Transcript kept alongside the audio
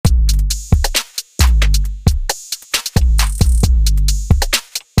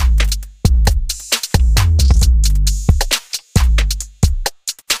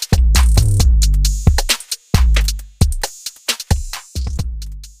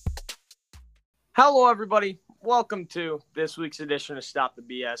Hello, everybody. Welcome to this week's edition of Stop the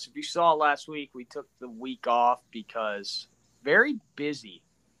BS. If you saw last week, we took the week off because very busy.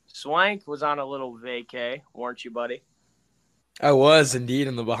 Swank was on a little vacay, weren't you, buddy? I was indeed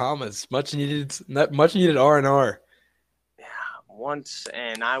in the Bahamas. Much needed R&R. Yeah, once,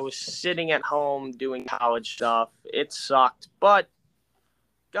 and I was sitting at home doing college stuff. It sucked, but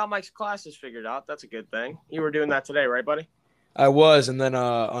got my classes figured out. That's a good thing. You were doing that today, right, buddy? I was, and then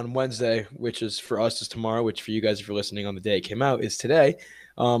on Wednesday, which is for us is tomorrow, which for you guys if you're listening on the day it came out is today.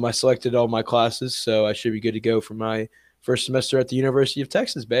 I selected all my classes, so I should be good to go for my first semester at the University of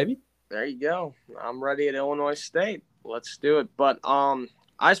Texas, baby. There you go. I'm ready at Illinois State. Let's do it. But I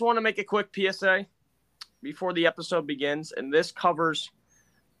just want to make a quick PSA before the episode begins, and this covers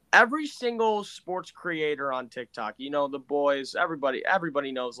every single sports creator on TikTok. You know, the boys,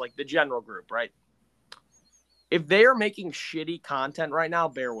 everybody knows, like the general group, right? If they are making shitty content right now,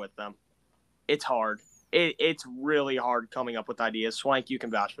 bear with them. It's hard. It's really hard coming up with ideas. Swank, you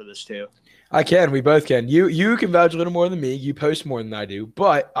can vouch for this too. I can. We both can. You can vouch a little more than me. You post more than I do,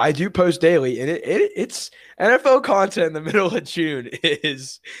 but I do post daily, and it's NFL content in the middle of June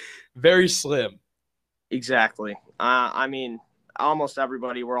is very slim. Exactly. I mean, almost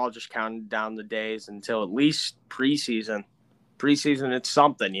everybody, we're all just counting down the days until at least preseason. Preseason, it's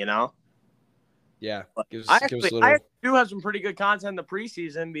something, you know? Yeah. I actually do have some pretty good content in the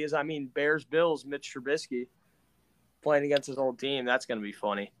preseason because, I mean, Bears-Bills, Mitch Trubisky playing against his old team. That's going to be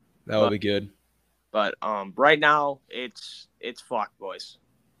funny. That would be good. But right now, it's fucked, boys.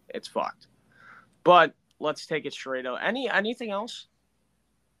 It's fucked. But let's take it straight out. Anything else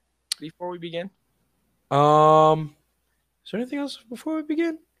before we begin? Is there anything else before we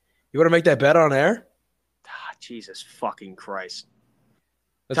begin? You want to make that bet on air? Jesus fucking Christ.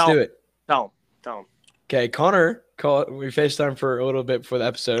 Let's do it. Tell him. Okay, Connor we FaceTime for a little bit before the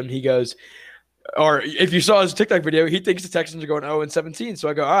episode, and he goes, or if you saw his TikTok video, he thinks the Texans are going 0-17. So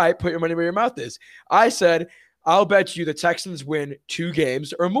I go, all right, put your money where your mouth is. I said, I'll bet you the Texans win 2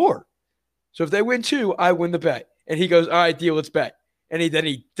 games or more. So if they win 2, I win the bet. And he goes, all right, deal, let's bet. And then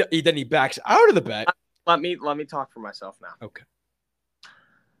he backs out of the bet. Let me talk for myself now. Okay.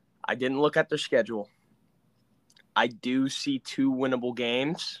 I didn't look at their schedule. I do see 2 winnable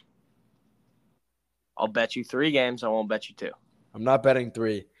games. I'll bet you 3 games. I won't bet you 2. I'm not betting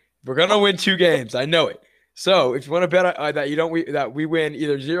 3. We're gonna win 2 games. I know it. So if you want to bet that we win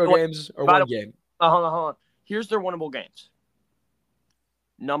either 0 games or 1 game. Hold on. Here's their winnable games.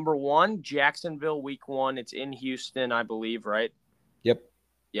 Number 1, Jacksonville, week 1. It's in Houston, I believe, right? Yep.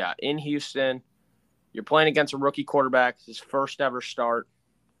 Yeah, in Houston. You're playing against a rookie quarterback. His first ever start.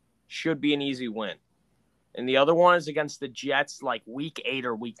 Should be an easy win. And the other one is against the Jets, like week 8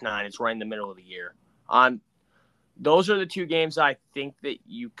 or week 9. It's right in the middle of the year. Those are the 2 games I think that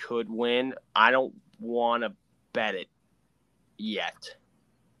you could win. I don't want to bet it yet.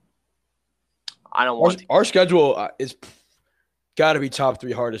 I don't want to. Our schedule is got to be top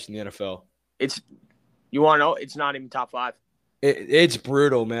 3 hardest in the NFL. You want to know? It's not even top 5. It's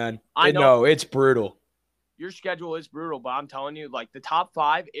brutal, man. I know. It's brutal. Your schedule is brutal, but I'm telling you, like the top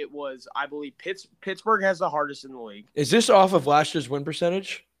 5, it was, I believe, Pittsburgh has the hardest in the league. Is this off of last year's win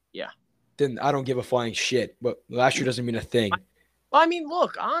percentage? Yeah. Then I don't give a flying shit. But last year doesn't mean a thing. I mean,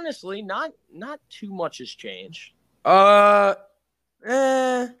 look, honestly, not too much has changed. Look,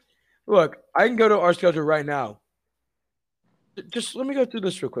 I can go to our schedule right now. Just let me go through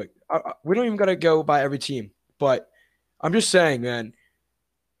this real quick. We don't even got to go by every team, but I'm just saying, man.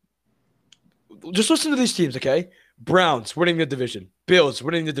 Just listen to these teams, okay? Browns winning the division. Bills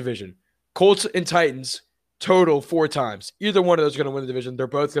winning the division. Colts and Titans total 4 times. Either one of those are going to win the division. They're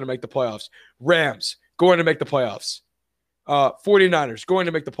both going to make the playoffs. Rams going to make the playoffs. 49ers going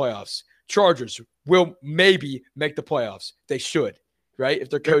to make the playoffs. Chargers will maybe make the playoffs. They should, right? If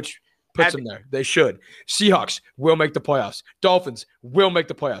their coach puts them there, they should. Seahawks will make the playoffs. Dolphins will make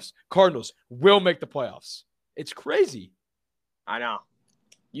the playoffs. Cardinals will make the playoffs. It's crazy. I know.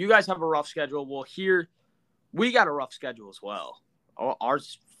 You guys have a rough schedule. Well, here, we got a rough schedule as well.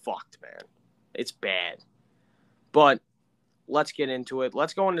 Ours fucked, man. It's bad. But let's get into it.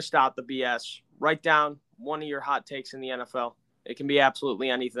 Let's go into Stop the BS. Write down one of your hot takes in the NFL. It can be absolutely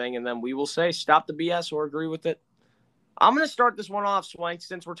anything, and then we will say stop the BS or agree with it. I'm going to start this one off, Swank,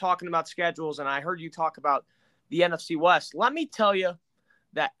 since we're talking about schedules, and I heard you talk about the NFC West. Let me tell you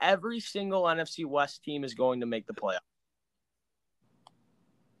that every single NFC West team is going to make the playoff.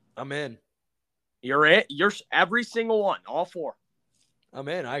 I'm in. You're it? You're every single one, all 4. I'm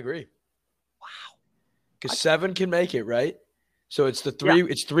in. I agree. Wow. Because 7 can make it, right? So it's the 3. Yeah.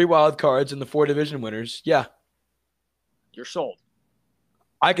 It's 3 wild cards and the 4 division winners. Yeah. You're sold.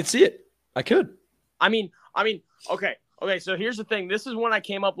 I could see it. I could. Okay. So here's the thing. This is when I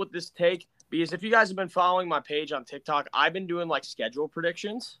came up with this take because if you guys have been following my page on TikTok, I've been doing like schedule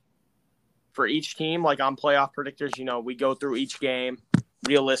predictions for each team, like on playoff predictors. You know, we go through each game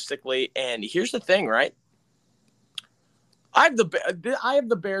realistically, and here's the thing, right? I have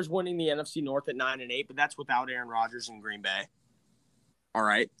the Bears winning the NFC North at 9-8, but that's without Aaron Rodgers in Green Bay. All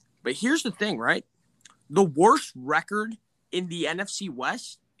right, but here's the thing, right? The worst record in the NFC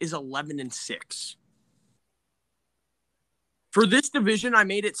West is 11-6. For this division, I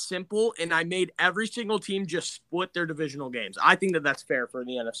made it simple, and I made every single team just split their divisional games. I think that that's fair for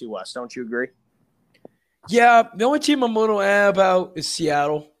the NFC West. Don't you agree? Yeah, the only team I'm a little about is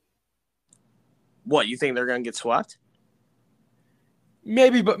Seattle. What, you think they're going to get swept?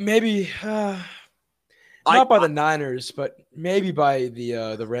 Maybe, but maybe not by the Niners, but maybe by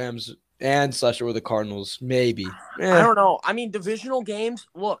the Rams and / or the Cardinals. Maybe. I don't know. I mean, divisional games.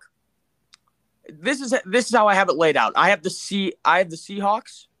 Look, this is how I have it laid out. I have the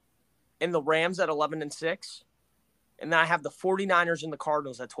Seahawks and the Rams at 11-6, and then I have the 49ers and the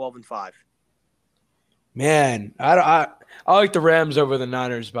Cardinals at 12-5. Man, I like the Rams over the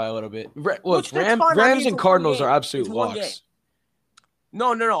Niners by a little bit. Look, Rams and Cardinals are absolute locks.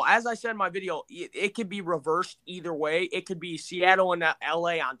 No. As I said in my video, it could be reversed either way. It could be Seattle and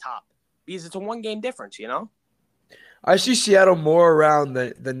LA on top because it's a one-game difference, you know? I see Seattle more around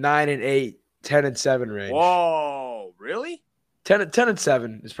the 9-8, 10-7 range. Whoa, really?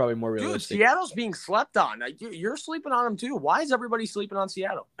 10-7 is probably more realistic. Dude, Seattle's being slept on. You're sleeping on them too. Why is everybody sleeping on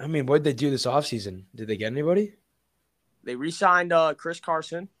Seattle? I mean, what did they do this offseason? Did they get anybody? They re-signed Chris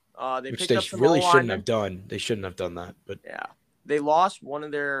Carson. Which they really shouldn't have done. They shouldn't have done that. But yeah. They lost one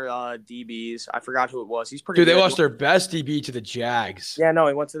of their DBs. I forgot who it was. He's pretty good. They lost their best DB to the Jags. Yeah, no,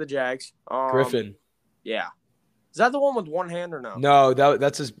 he went to the Jags. Griffin. Yeah. Is that the one with one hand or no? No,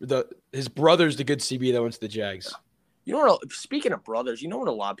 that's his brother's the good CB that went to the Jags. You know what? Speaking of brothers, you know what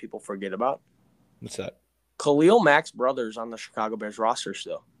a lot of people forget about? What's that? Khalil Mack's brother's on the Chicago Bears roster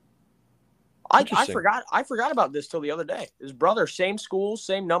still. I forgot about this till the other day. His brother, same school,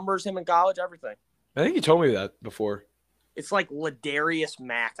 same numbers, him in college, everything. I think you told me that before. It's like Ladarius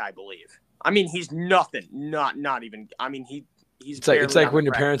Mack, I believe. I mean, he's nothing. Not even. I mean, he's. It's like when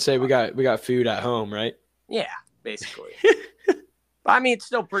your parents say we got food at home, right? Yeah, basically. But I mean, it's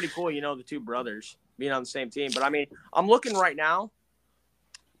still pretty cool, you know, the two brothers being on the same team. But I mean, I'm looking right now.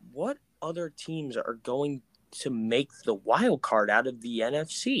 What other teams are going to make the wild card out of the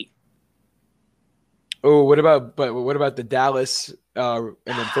NFC? Oh, what about the Dallas and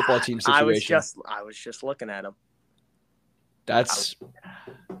then football team situation? I was just looking at them. That's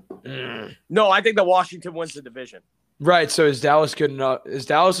no. I think that Washington wins the division. Right. So is Dallas good enough? Is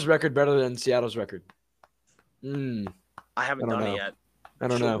Dallas's record better than Seattle's record? I haven't done it yet. I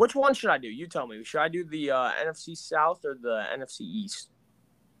don't know. Which one should I do? You tell me. Should I do the NFC South or the NFC East?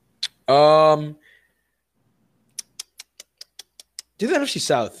 Do the NFC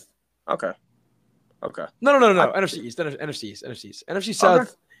South. Okay. No. NFC East. NFC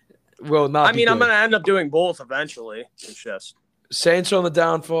South will not. I mean, I'm going to end up doing both eventually. It's just Saints are on the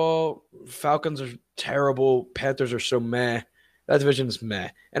downfall. Falcons are terrible. Panthers are so meh. That division is meh.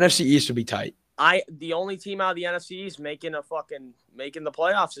 NFC East would be tight. The only team out of the NFC East making the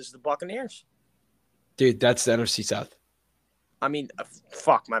playoffs is the Buccaneers. Dude, that's the NFC South. I mean,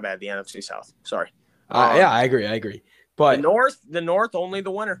 fuck, my bad. The NFC South. Sorry. Yeah, I agree. But the North, only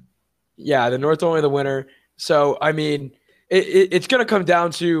the winner. Yeah, the North only the winner. So I mean, it's going to come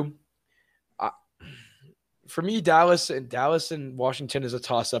down to, for me, Dallas and Washington is a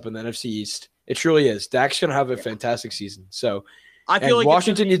toss up in the NFC East. It truly is. Dak's going to have a fantastic season. So. I feel like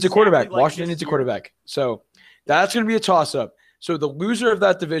Washington needs a quarterback. Washington needs a quarterback. So that's going to be a toss-up. So the loser of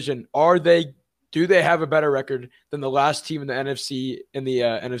that division, do they have a better record than the last team in the NFC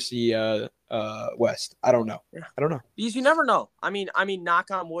NFC West? I don't know. Yeah. I don't know. Because you never know. I mean, knock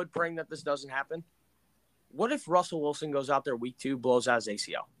on wood, praying that this doesn't happen. What if Russell Wilson goes out there week 2, blows out his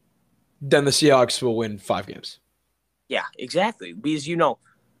ACL? Then the Seahawks will win 5 games. Yeah, exactly. Because, you know,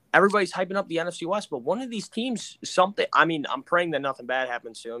 everybody's hyping up the NFC West, but one of these teams, I'm praying that nothing bad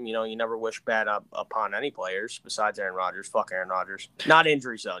happens to them. You know, you never wish bad upon any players besides Aaron Rodgers. Fuck Aaron Rodgers. Not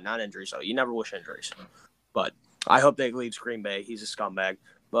injuries, though. You never wish injuries. But I hope they leave Green Bay. He's a scumbag.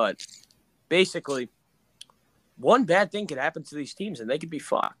 But basically, one bad thing could happen to these teams, and they could be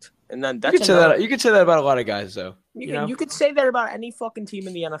fucked. And then that's you could say that about a lot of guys, though. You could say that about any fucking team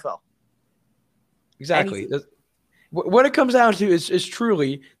in the NFL. Exactly. What it comes down to is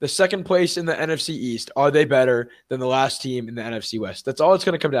truly the second place in the NFC East. Are they better than the last team in the NFC West? That's all it's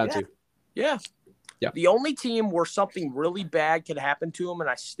going to come down to. Yeah. Yeah. The only team where something really bad could happen to them, and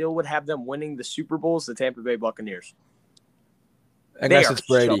I still would have them winning the Super Bowl, is the Tampa Bay Buccaneers. Unless it's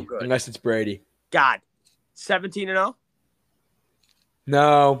Brady. So good. Unless it's Brady. God, 17-0.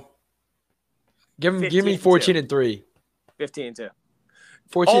 No. Give me 14-3. 15-2.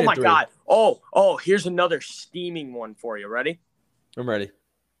 14-3. Oh my God. Oh, here's another steaming one for you. Ready? I'm ready.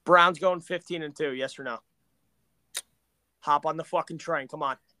 Browns going 15-2. Yes or no? Hop on the fucking train. Come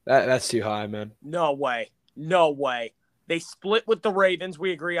on. That's too high, man. No way. No way. They split with the Ravens.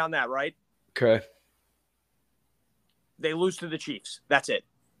 We agree on that, right? Okay. They lose to the Chiefs. That's it.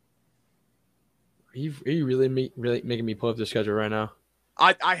 Are you really making me pull up the schedule right now?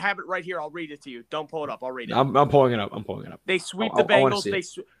 I have it right here. I'll read it to you. Don't pull it up. I'll read it. I'm pulling it up. They sweep the Bengals.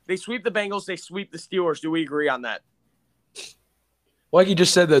 They sweep the Bengals. They sweep the Steelers. Do we agree on that? Like you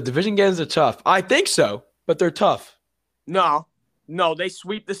just said, the division games are tough. I think so, but they're tough. No. They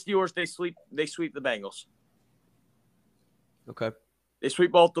sweep the Steelers. They sweep the Bengals. Okay. They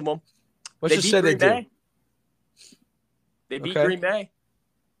sweep both of them. Let's just say they do. They beat Green Bay.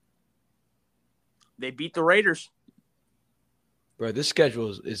 They beat the Raiders. Bro, this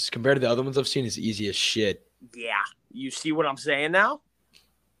schedule is compared to the other ones I've seen is easy as shit. Yeah. You see what I'm saying now?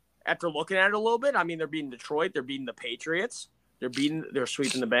 After looking at it a little bit, I mean, they're beating Detroit. They're beating the Patriots. They're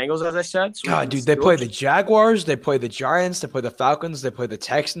sweeping the Bengals, as I said. God, dude, they play the Jaguars. They play the Giants. They play the Falcons. They play the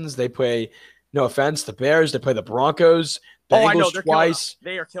Texans. They play, no offense, the Bears. They play the Broncos. Bengals I know. They're twice.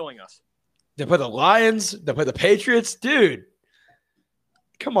 They are killing us. They play the Lions. They play the Patriots. Dude,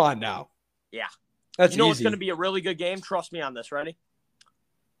 come on now. Yeah. That's easy. It's going to be a really good game. Trust me on this. Ready?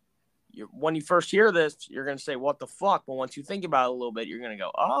 When you first hear this, you're going to say, what the fuck? But once you think about it a little bit, you're going to go,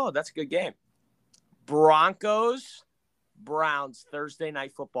 oh, that's a good game. Broncos, Browns, Thursday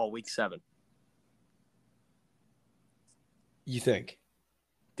Night Football, Week 7. You think?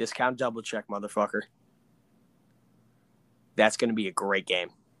 Discount double check, motherfucker. That's going to be a great game.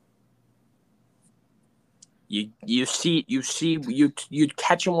 You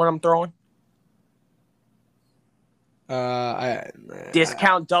catch him when I'm throwing?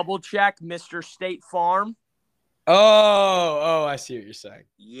 Discount double check, Mr. State Farm. Oh, I see what you're saying.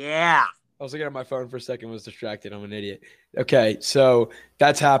 Yeah. I was looking at my phone for a second, was distracted. I'm an idiot. Okay, so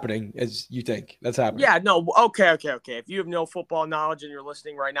that's happening, as you think. That's happening. Yeah, no, okay. If you have no football knowledge and you're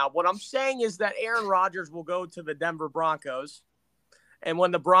listening right now, what I'm saying is that Aaron Rodgers will go to the Denver Broncos. And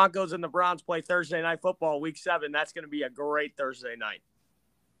when the Broncos and the Browns play Thursday Night Football, Week 7, that's going to be a great Thursday night.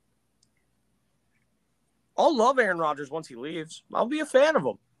 I'll love Aaron Rodgers once he leaves. I'll be a fan of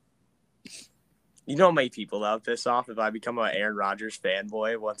him. You know how many people that would piss off if I become an Aaron Rodgers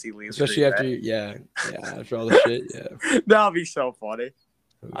fanboy once he leaves? Especially after all the shit, yeah. That would be so funny.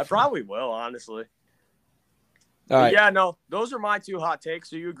 I probably will, honestly. All right. Yeah, no, those are my two hot takes.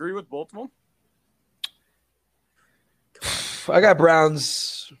 Do you agree with both of them? I got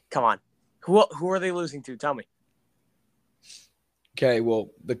Browns. Come on. Who are they losing to? Tell me. Okay, well,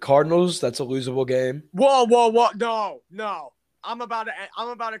 the Cardinals, that's a losable game. Whoa. No. I'm about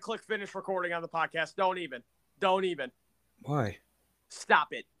to click finish recording on the podcast. Don't even. Why?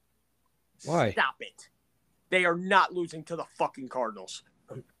 Stop it. Why? Stop it. They are not losing to the fucking Cardinals.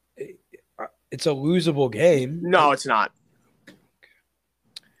 It's a losable game. No, it's not.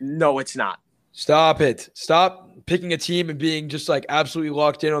 No, it's not. Stop it. Stop picking a team and being just like absolutely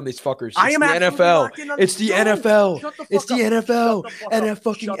locked in on these fuckers. It's I am the NFL. It's the NFL. It's the NFL.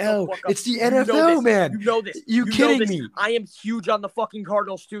 NFL. It's the NFL, man. You know this. You kidding me? I am huge on the fucking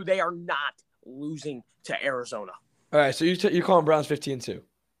Cardinals too. They are not losing to Arizona. All right, so you're calling Browns 15-2.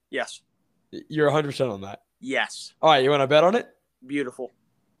 Yes. You're 100% on that. Yes. All right, you want to bet on it? Beautiful.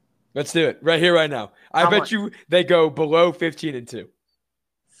 Let's do it right here, right now. I bet you they go below 15-2.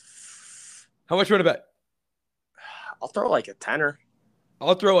 How much you want to bet? I'll throw like a tenner.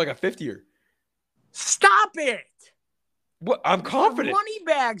 I'll throw like a 50er. Stop it. What? I'm confident. Money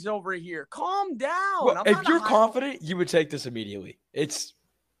bags over here. Calm down. Well, if you're confident, you would take this immediately.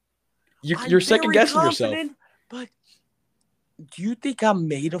 You're second guessing yourself. But do you think I'm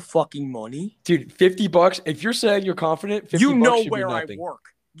made of fucking money? Dude, $50. If you're saying you're confident, $50 you know should where be I nothing. work.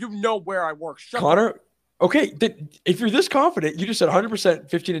 You know where I work. Connor, okay, if you're this confident, you just said 100%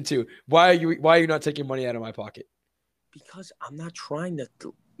 15-2. Why are you not taking money out of my pocket? Because I'm not trying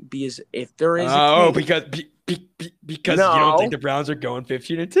to be as if there is. Because you don't think the Browns are going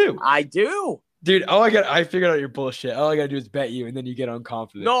 15-2. I do. Dude, I figured out your bullshit. All I gotta do is bet you, and then you get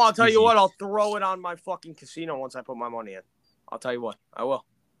unconfident. No, I'll tell you what. I'll throw it on my fucking casino once I put my money in. I'll tell you what. I will.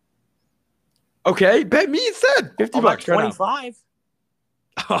 Okay, bet me instead. $50. 25.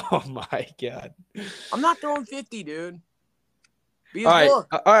 Oh my god. I'm not throwing 50, dude. Because right. look,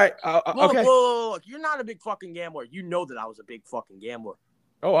 All right. Okay. look, you're not a big fucking gambler. You know that I was a big fucking gambler.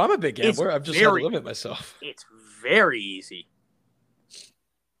 Oh, I'm a big gambler. I've just had to limit myself. It's very easy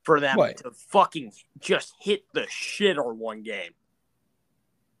for them to fucking just hit the shit on one game.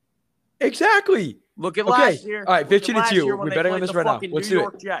 Exactly. Look at last year. All right, 15-2. We're betting on this right now. Let's do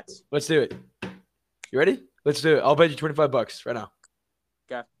it. Jets. Let's do it. You ready? Let's do it. I'll bet you $25 right now.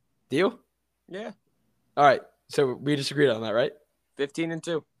 Okay. Deal? Yeah. All right. So we just agreed on that, right?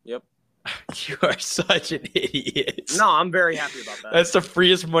 15-2. Yep. You are such an idiot. No, I'm very happy about that. That's the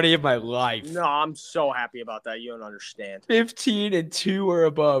freest money of my life. No, I'm so happy about that. You don't understand. 15-2 or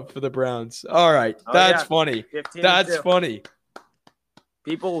above for the Browns. All right. That's funny. That's funny.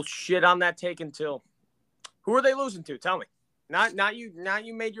 People shit on that take until. Who are they losing to? Tell me. Not you. Not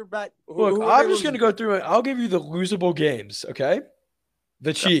you made your bet. Look, I'm just going to go through it. I'll give you the losable games, okay?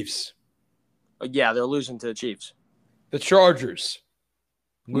 The Chiefs. Yeah, they're losing to the Chiefs. The Chargers.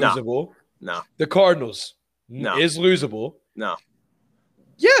 Losable. No. The Cardinals. No. Is losable. No.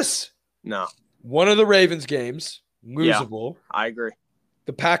 Yes. No. One of the Ravens games. Losable. Yeah, I agree.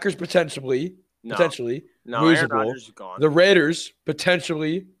 The Packers potentially. No. No, losable. Aaron Rodgers is gone. The Raiders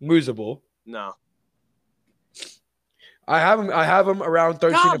potentially losable. No. I have them around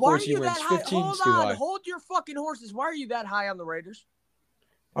 13 God, to 14 wins. 15 is too high. Hold your fucking horses. Why are you that high on the Raiders?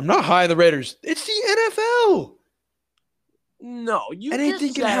 I'm not high on the Raiders. It's the NFL. No,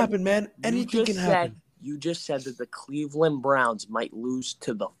 anything can happen, man. Anything can happen. You just said that the Cleveland Browns might lose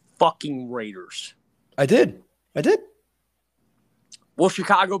to the fucking Raiders. I did. Will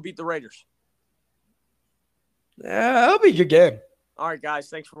Chicago beat the Raiders? Yeah, that'll be a good game. All right, guys.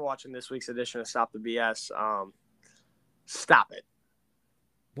 Thanks for watching this week's edition of Stop the BS. Stop it.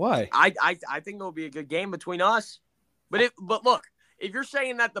 Why? I think it'll be a good game between us. But look, if you're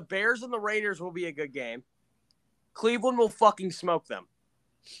saying that the Bears and the Raiders will be a good game, Cleveland will fucking smoke them.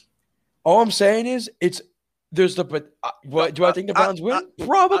 All I'm saying is there's the what do I think the Browns win?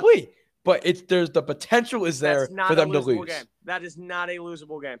 Probably. But there's the potential is there for them to lose. Game. That is not a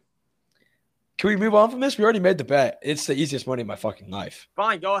losable game. Can we move on from this? We already made the bet. It's the easiest money in my fucking life.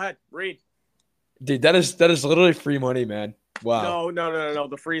 Fine, go ahead. Read. Dude, that is literally free money, man. Wow. No.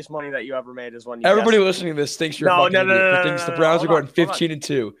 The freest money that you ever made is when you Everybody listening to this thinks you're a fucking idiot. Thinks the Browns are going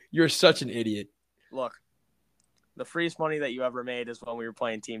 15-2. You're such an idiot. Look, the freest money that you ever made is when we were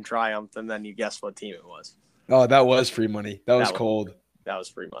playing Team Triumph, and then you guessed what team it was. Oh, that was free money. That was cold. That was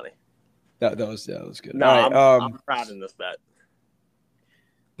free money. That was good. No, right, I'm proud in this bet.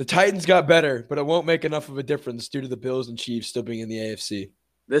 The Titans got better, but it won't make enough of a difference due to the Bills and Chiefs still being in the AFC.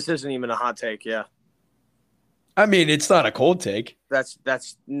 This isn't even a hot take, yeah. I mean, it's not a cold take. That's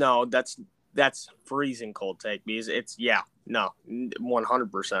freezing cold take because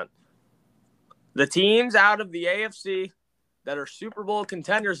 100%. The teams out of the AFC that are Super Bowl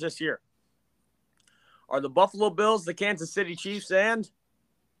contenders this year are the Buffalo Bills, the Kansas City Chiefs, and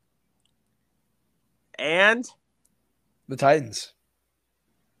the Titans.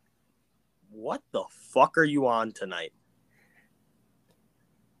 What the fuck are you on tonight?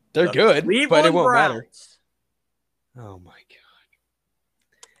 They're good, but it won't matter. Oh, my God.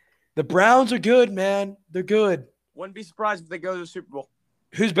 The Browns are good, man. They're good. Wouldn't be surprised if they go to the Super Bowl.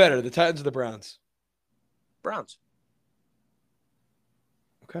 Who's better, the Titans or the Browns? Browns.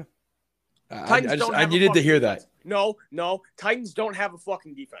 Okay. I needed to hear that. No. Titans don't have a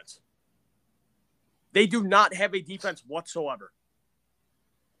fucking defense. They do not have a defense whatsoever.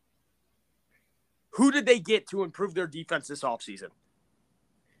 Who did they get to improve their defense this offseason?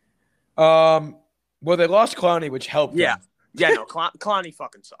 Well, they lost Clowney, which helped them. Yeah, no, Clowney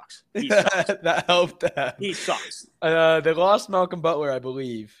fucking sucks. He sucks. That helped them. He sucks. They lost Malcolm Butler, I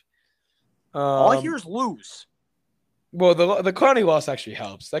believe. All I hear is lose. Well, the Clowney loss actually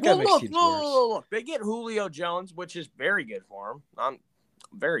helps. That guy makes teams worse. Look. They get Julio Jones, which is very good for him. I'm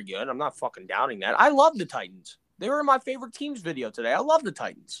very good. I'm not fucking doubting that. I love the Titans. They were in my favorite teams video today. I love the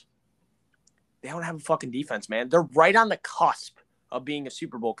Titans. They don't have a fucking defense, man. They're right on the cusp of being a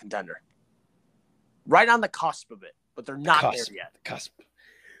Super Bowl contender. Right on the cusp of it, but they're not there yet. Cusp.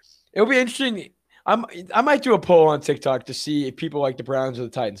 It'll be interesting. I might do a poll on TikTok to see if people like the Browns or the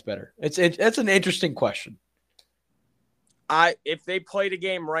Titans better. It's an interesting question. If they played a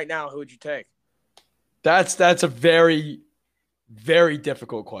game right now, who would you take? That's a very, very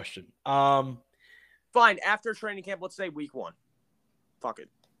difficult question. Fine. After training camp, let's say week 1. Fuck it.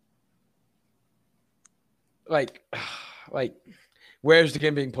 Like, where's the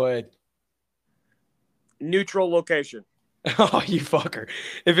game being played? Neutral location. Oh, you fucker.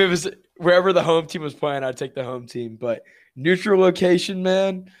 If it was wherever the home team was playing, I'd take the home team. But neutral location,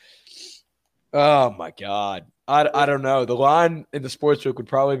 man. Oh, my God. I don't know. The line in the sportsbook would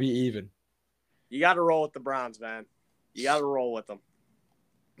probably be even. You got to roll with the Browns, man. You got to roll with them.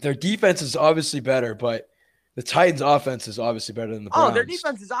 Their defense is obviously better, but the Titans' offense is obviously better than the Browns. Oh, their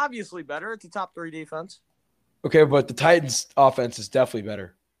defense is obviously better. It's a top 3 defense. Okay, but the Titans' offense is definitely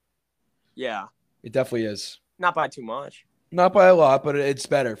better. Yeah. It definitely is. Not by too much. Not by a lot, but it's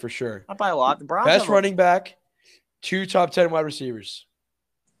better for sure. Not by a lot. The Browns Best running back, 2 top 10 wide receivers.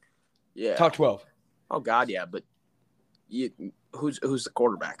 Yeah. Top 12. Oh, God, yeah. But who's the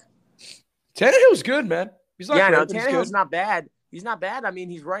quarterback? Tannehill's good, man. He's not yeah, great, no, but he's Tannehill's good. not bad. He's not bad. I mean,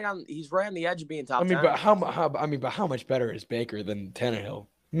 he's right on the edge of being top 10. But how much better is Baker than Tannehill?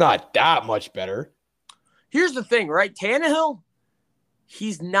 Not that much better. Here's the thing, right? Tannehill,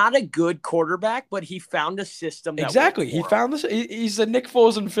 he's not a good quarterback, but he found a system that Exactly. worked He for him. found this. He's a Nick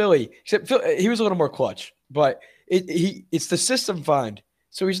Foles in Philly, except he was a little more clutch. But it's the system find.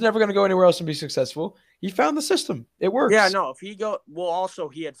 So he's never going to go anywhere else and be successful. He found the system. It works. Yeah, no. Also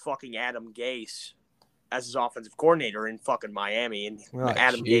he had fucking Adam Gase as his offensive coordinator in fucking Miami, and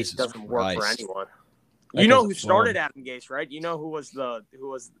Adam Gase doesn't work for anyone. You know who started Adam Gase, right? You know who was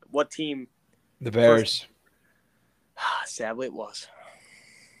what team? The Bears. Sadly, it was.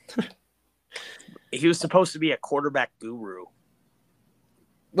 He was supposed to be a quarterback guru.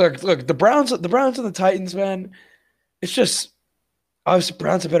 Look, the Browns and the Titans, man. It's just obviously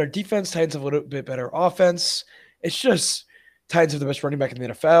Browns have better defense, Titans have a little bit better offense. It's just Titans have the best running back in the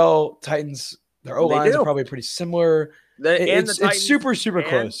NFL. Titans, their O-lines are probably pretty similar. It's super, super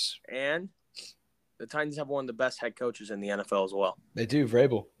close. And the Titans have one of the best head coaches in the NFL as well. They do,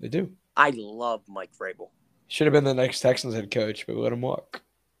 Vrabel. They do. I love Mike Vrabel. Should have been the next Texans head coach, but we let him walk.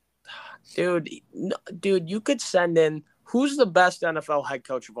 Dude, you could send in who's the best NFL head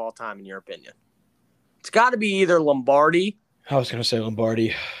coach of all time in your opinion? It's got to be either Lombardi. I was going to say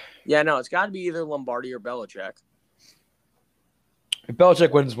Lombardi. Yeah, no, it's got to be either Lombardi or Belichick. If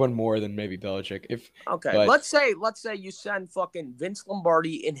Belichick wins one more than maybe Belichick. Let's say you send fucking Vince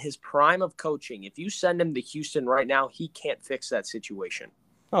Lombardi in his prime of coaching. If you send him to Houston right now, he can't fix that situation.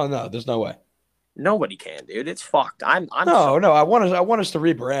 Oh no, there's no way. Nobody can, dude. It's fucked. I'm No. I want us to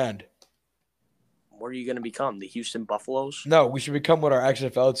rebrand. What are you going to become? The Houston Buffaloes? No, we should become what our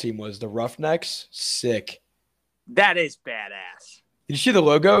XFL team was, the Roughnecks. Sick. That is badass. Did you see the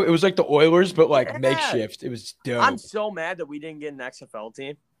logo? It was like the Oilers, but makeshift. It was dope. I'm so mad that we didn't get an XFL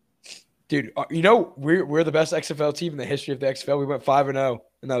team. Dude, we're the best XFL team in the history of the XFL. We went 5-0,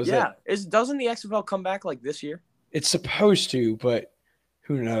 and that was it. Yeah. Doesn't the XFL come back like this year? It's supposed to, but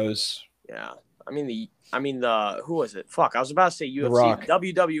who knows? Yeah. I mean the who was it? Fuck, I was about to say UFC. Rock.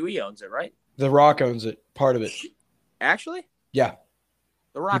 WWE owns it, right? The Rock owns it, part of it. Actually? Yeah.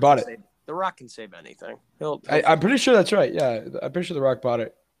 The Rock bought it. The Rock can save anything. I'm pretty sure that's right. Yeah, I'm pretty sure The Rock bought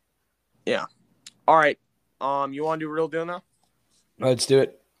it. Yeah. All right. You want to do Real Deal now? Let's do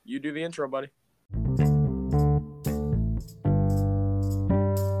it. You do the intro, buddy.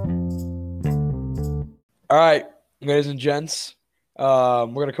 All right, ladies and gents. We're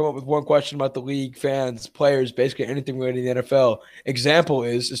going to come up with one question about the league, fans, players, basically anything related to the NFL. Example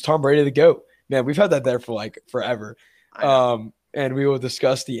is Tom Brady the GOAT? Man, we've had that there for forever. And we will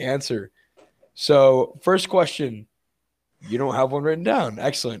discuss the answer. So, first question. You don't have one written down.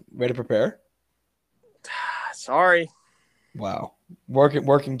 Excellent. Way to prepare. Sorry. Wow.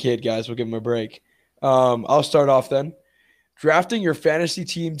 Working kid, guys. We'll give him a break. I'll start off then. Drafting your fantasy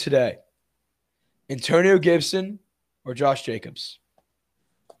team today. Antonio Gibson or Josh Jacobs?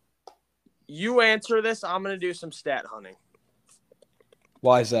 You answer this. I'm going to do some stat hunting.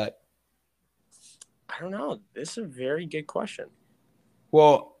 Why is that? I don't know. This is a very good question.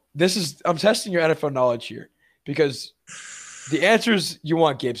 Well, I'm testing your NFL knowledge here because the answer is you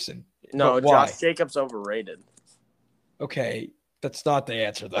want Gibson. No, Josh Jacobs overrated. Okay, that's not the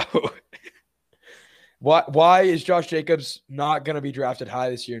answer though. Why is Josh Jacobs not going to be drafted high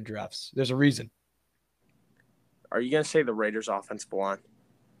this year in drafts? There's a reason. Are you going to say the Raiders' offensive line?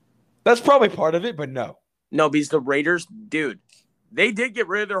 That's probably part of it, but no. No, because the Raiders, dude, they did get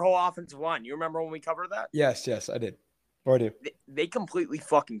rid of their whole offensive line. You remember when we covered that? Yes, I did. Or I do. They completely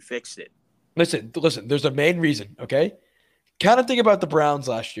fucking fixed it. Listen, there's a main reason, okay? Kind of think about the Browns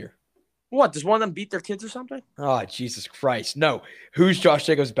last year. What, does one of them beat their kids or something? Oh, Jesus Christ. No. Who's Josh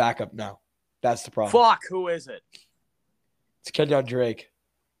Jacobs' backup now? That's the problem. Fuck, who is it? It's Kenyon Drake.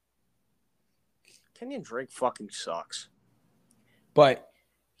 Kenyon Drake fucking sucks. But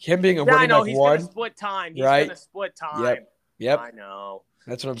him being a running back he's one. He's going to split time. Yep. I know.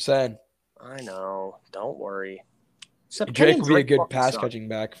 That's what I'm saying. I know. Don't worry. Drake would be a good pass-catching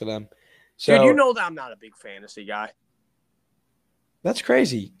back for them. So, dude, you know that I'm not a big fantasy guy. That's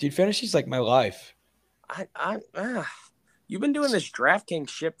crazy. Dude, fantasy's like my life. You've been doing this DraftKings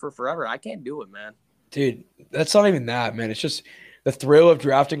shit for forever. I can't do it, man. Dude, that's not even that, man. It's just the thrill of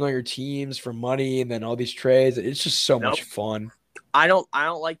drafting all your teams for money and then all these trades. It's just so much fun. I don't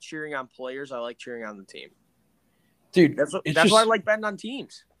like cheering on players. I like cheering on the team. Dude, that's why I like betting on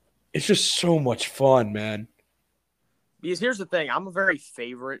teams. It's just so much fun, man. Because here's the thing. I'm a very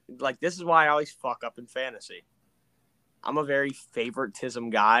favorite. Like, this is why I always fuck up in fantasy. I'm a very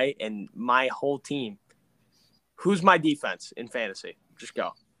favoritism guy, and my whole team. Who's my defense in fantasy? Just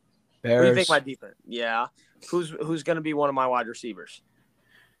go. Bears. Who do you think my defense? Yeah. Who's going to be one of my wide receivers?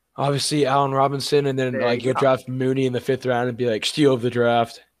 Obviously, Allen Robinson, and then you'll draft Mooney in the 5th round and be like, steal of the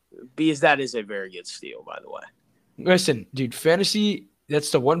draft. Because that is a very good steal, by the way. Listen, dude, fantasy,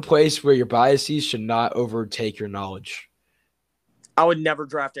 that's the one place where your biases should not overtake your knowledge. I would never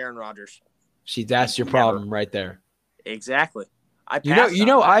draft Aaron Rodgers. See, that's your problem right there. Exactly.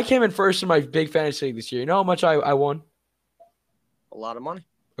 I came in first in my big fantasy league this year. You know how much I won? A lot of money.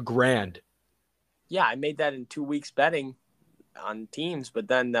 $1,000. Yeah, I made that in 2 weeks betting on teams, but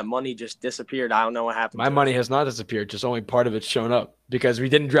then that money just disappeared. I don't know what happened. My money has not disappeared. Just only part of it's shown up because we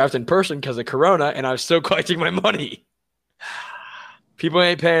didn't draft in person because of Corona, and I was still collecting my money. People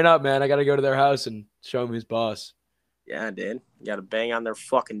ain't paying up, man. I got to go to their house and show them who's boss. Yeah, dude. You got to bang on their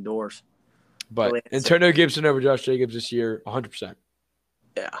fucking doors. But Antonio Gibson over Josh Jacobs this year, 100%.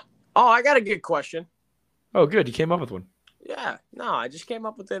 Yeah. Oh, I got a good question. Oh, good. You came up with one. Yeah. No, I just came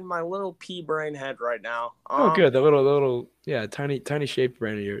up with it in my little pea brain head right now. Oh, good. The little, yeah, tiny shaped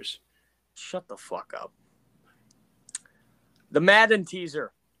brain of yours. Shut the fuck up. The Madden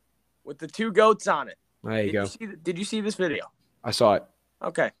teaser with the 2 goats on it. There you go. Did you see this video? I saw it.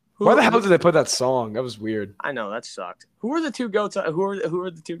 Okay. Why the hell did they put that song? That was weird. I know, that sucked. Who are the 2 goats? Who are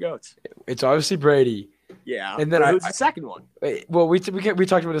the 2 goats? It's obviously Brady. Yeah. And then who's the second one? Well, we talked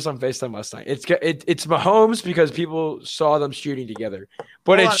about this on FaceTime last night. It's Mahomes because people saw them shooting together.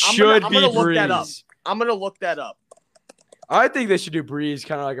 But it should be Breeze. I'm going to look that up. I think they should do Breeze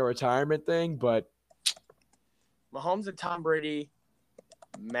kind of like a retirement thing, but Mahomes and Tom Brady,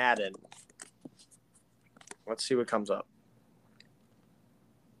 Madden. Let's see what comes up.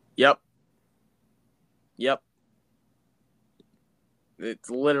 Yep.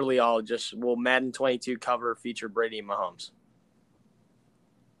 It's literally all just, Madden 22 cover feature Brady and Mahomes.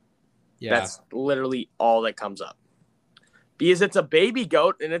 Yeah. That's literally all that comes up. Because it's a baby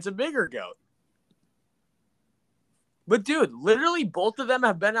goat and it's a bigger goat. But, dude, literally both of them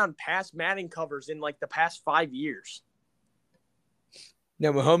have been on past Madden covers in, like, the past 5 years.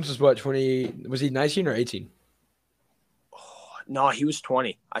 Now, Mahomes was what, 20 – was he 19 or 18? Oh, no, he was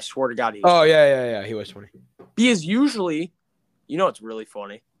 20. I swear to God he was 20. Yeah. He was 20. Because usually – you know what's really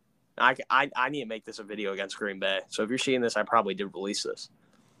funny? I need to make this a video against Green Bay. So if you're seeing this, I probably did release this.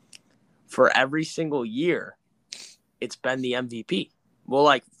 For every single year, it's been the MVP.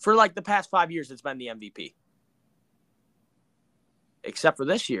 Well, for the past 5 years, it's been the MVP. Except for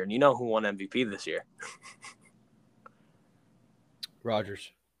this year. And you know who won MVP this year?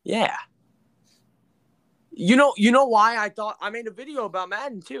 Rodgers. Yeah. You know why I made a video about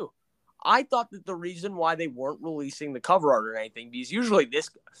Madden too. I thought that the reason why they weren't releasing the cover art or anything, because usually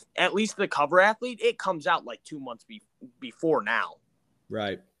at least the cover athlete, it comes out like 2 months before now.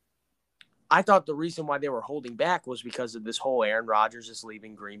 Right. I thought the reason why they were holding back was because of this whole Aaron Rodgers is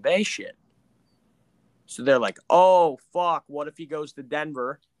leaving Green Bay shit. So they're like, oh, fuck, what if he goes to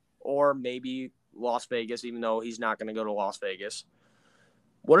Denver or maybe Las Vegas, even though he's not going to go to Las Vegas?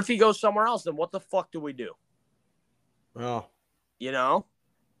 What if he goes somewhere else? Then what the fuck do we do? Oh. You know?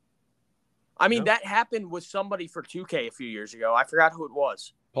 I mean, that happened with somebody for 2K a few years ago. I forgot who it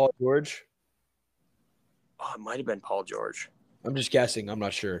was. Paul George? Oh, it might have been Paul George. I'm just guessing. I'm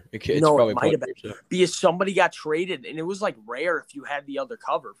not sure. It's probably might have been. Because somebody got traded, and it was, rare if you had the other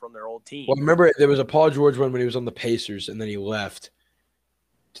cover from their old team. Well, remember, there was a Paul George one when he was on the Pacers, and then he left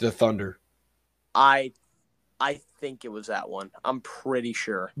to the Thunder. I think it was that one. I'm pretty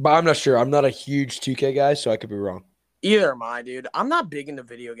sure. But I'm not sure. I'm not a huge 2K guy, so I could be wrong. Either am I, dude. I'm not big into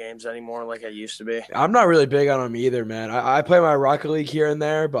video games anymore like I used to be. I'm not really big on them either, man. I play my Rocket League here and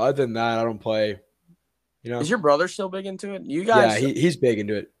there, but other than that, I don't play. You know? Is your brother still big into it? You guys? Yeah, he's big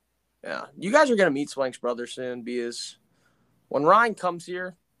into it. Yeah, you guys are gonna meet Swank's brother soon. Because when Ryan comes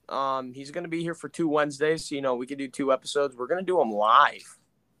here, he's gonna be here for 2 Wednesdays. So, we could do 2 episodes. We're gonna do them live,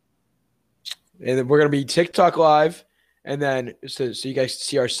 and then we're gonna be TikTok live. And then so you guys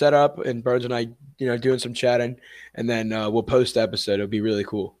see our setup and Burns and I, doing some chatting, and then we'll post the episode. It'll be really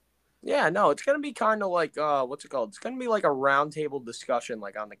cool. Yeah, no, it's gonna be kind of like what's it called? It's gonna be like a roundtable discussion,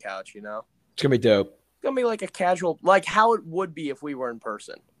 like on the couch. It's gonna be dope. It's gonna be like a casual, like how it would be if we were in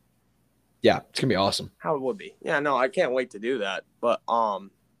person. Yeah, it's gonna be awesome. How it would be. Yeah, no, I can't wait to do that. But what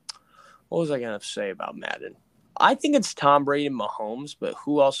was I gonna say about Madden? I think it's Tom Brady and Mahomes, but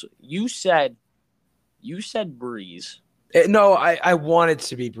who else? You said Breeze. No, I want it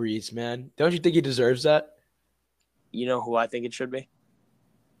to be Breeze, man. Don't you think he deserves that? You know who I think it should be?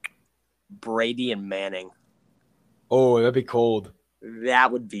 Brady and Manning. Oh, that'd be cold.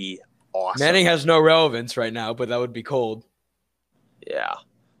 That would be awesome. Manning has no relevance right now, but that would be cold. Yeah.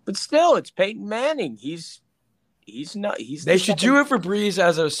 But still, it's Peyton Manning. He's not. They should do it for Breeze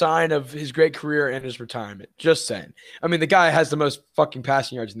as a sign of his great career and his retirement. Just saying. I mean, the guy has the most fucking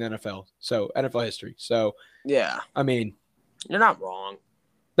passing yards in the NFL. So NFL history. So yeah. I mean, you're not wrong.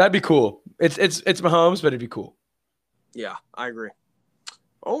 That'd be cool. It's Mahomes, but it'd be cool. Yeah, I agree.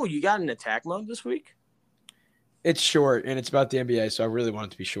 Oh, you got an attack mode this week? It's short, and it's about the NBA, so I really want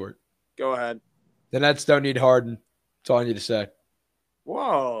it to be short. Go ahead. The Nets don't need Harden. That's all I need to say.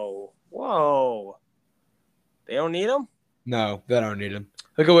 Whoa. They don't need him? No, they don't need him.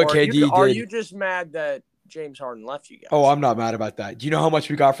 Look at what KD did. Are you just mad that James Harden left you guys? Oh, I'm not mad about that. Do you know how much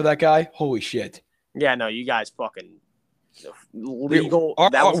we got for that guy? Holy shit. Yeah, no, you guys fucking legal.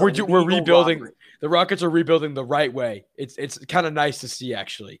 We're rebuilding. Robbery. The Rockets are rebuilding the right way. It's kind of nice to see,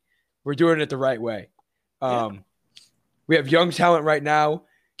 actually. We're doing it the right way. We have young talent right now.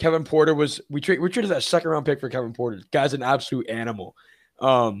 Kevin Porter we traded that second-round pick for Kevin Porter. The guy's an absolute animal.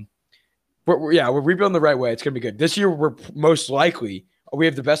 We're rebuilding the right way. It's gonna be good. This year, we're most likely we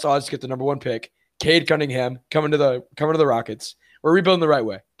have the best odds to get the number one pick. Cade Cunningham coming to the Rockets. We're rebuilding the right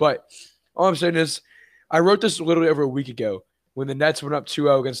way. But all I'm saying is, I wrote this literally over a week ago when the Nets went up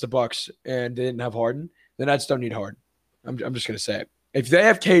 2-0 against the Bucks and they didn't have Harden. The Nets don't need Harden. I'm just gonna say it. If they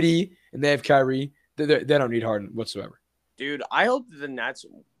have KD and they have Kyrie, they don't need Harden whatsoever. Dude, I hope the Nets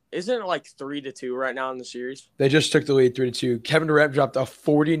isn't it like 3-2 right now in the series. They just took the lead 3-2. Kevin Durant dropped a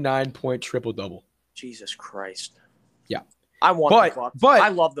 49-point triple-double. Jesus Christ. Yeah. I want the Bucks. But I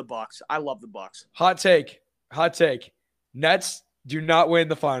love the Bucks. Hot take. Nets do not win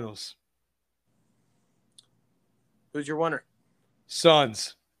the finals. Who's your winner?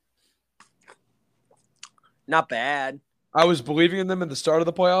 Suns. Not bad. I was believing in them at the start of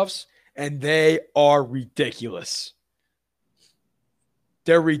the playoffs, and they are ridiculous.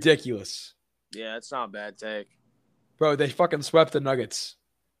 They're ridiculous. Yeah, it's not a bad take. Bro, they fucking swept the Nuggets.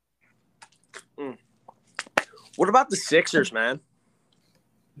 What about the Sixers, man?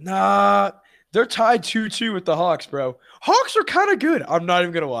 Nah, they're tied 2-2 with the Hawks, bro. Hawks are kind of good. I'm not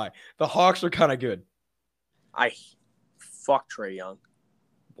even going to lie. The Hawks are kind of good. Fuck Trae Young.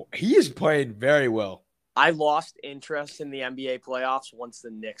 He is playing very well. I lost interest in the NBA playoffs once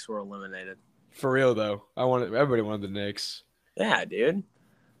the Knicks were eliminated. For real, though. Everybody wanted the Knicks. Yeah, dude.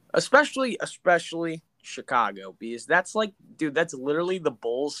 Especially Chicago, because that's literally the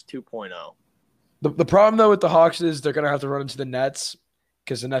Bulls 2.0. The problem, though, with the Hawks is they're going to have to run into the Nets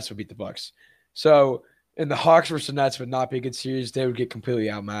because the Nets would beat the Bucks. So, in the Hawks versus Nets would not be a good series. They would get completely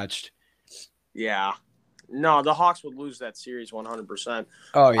outmatched. Yeah. No, the Hawks would lose that series 100%.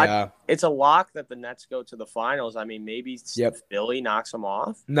 Oh, yeah. It's a lock that the Nets go to the finals. I mean, maybe Philly knocks them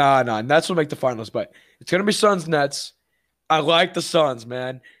off. Nah. Nets will make the finals, but it's going to be Suns-Nets. I like the Suns,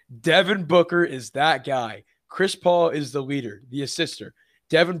 man. Devin Booker is that guy. Chris Paul is the leader, the assister.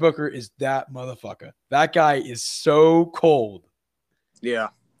 Devin Booker is that motherfucker. That guy is so cold. Yeah.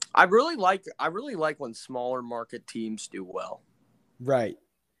 I really like when smaller market teams do well. Right.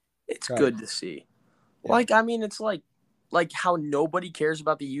 It's good to see. Yeah. Like, I mean, it's like how nobody cares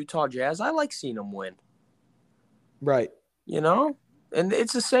about the Utah Jazz. I like seeing them win. Right. You know? And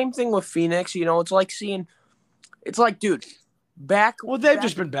it's the same thing with Phoenix. You know, it's like, dude, they've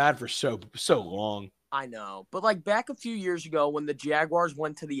just been bad for so long. I know. But, like, back a few years ago when the Jaguars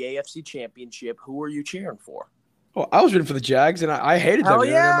went to the AFC Championship, who were you cheering for? Well, I was rooting for the Jags, and I hated them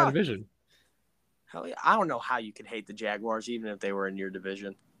in my division. Hell yeah. I don't know how you could hate the Jaguars even if they were in your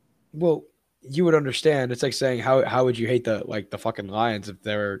division. Well, you would understand. It's like saying how would you hate the fucking Lions if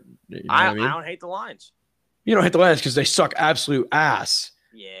they're what I mean? I don't hate the Lions. You don't hate the Lions because they suck absolute ass.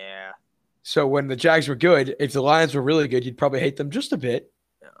 Yeah. So when the Jags were good, if the Lions were really good, you'd probably hate them just a bit.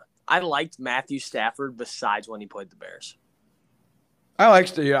 Yeah. I liked Matthew Stafford besides when he played the Bears.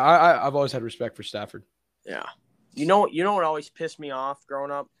 I've always had respect for Stafford. Yeah. You know what always pissed me off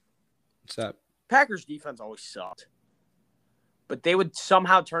growing up? What's that? Packers defense always sucked. But they would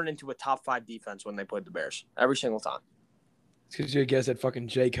somehow turn into a top 5 defense when they played the Bears every single time. It's because you guys had fucking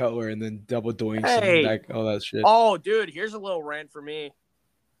Jay Cutler and then double doinks and all that shit. Oh, dude, here's a little rant for me.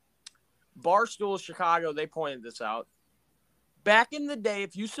 Barstool Chicago, they pointed this out. Back in the day,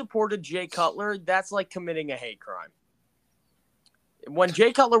 if you supported Jay Cutler, that's like committing a hate crime. When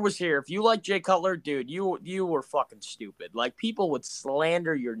Jay Cutler was here, if you like Jay Cutler, dude, you were fucking stupid. Like, people would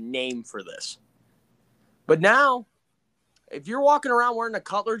slander your name for this. But now, if you're walking around wearing a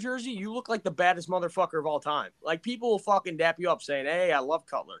Cutler jersey, you look like the baddest motherfucker of all time. Like, people will fucking dap you up saying, hey, I love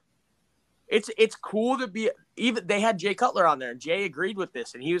Cutler. It's cool to be – even they had Jay Cutler on there, and Jay agreed with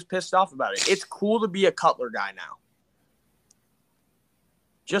this, and he was pissed off about it. It's cool to be a Cutler guy now.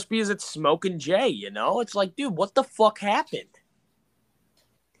 Just because it's Smoking Jay, you know? It's like, dude, what the fuck happened?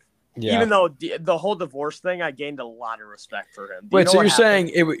 Yeah. Even though the whole divorce thing, I gained a lot of respect for him. Wait, so you're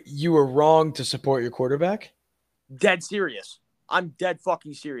saying you were wrong to support your quarterback? Dead serious. I'm dead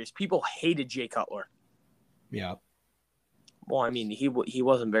fucking serious. People hated Jay Cutler. Yeah. Well, I mean, he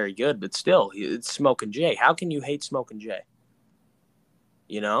wasn't very good, but still, it's Smoking Jay. How can you hate Smoking Jay?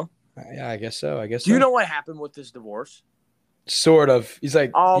 You know? Yeah, I guess so. Do you know what happened with this divorce? Sort of. He's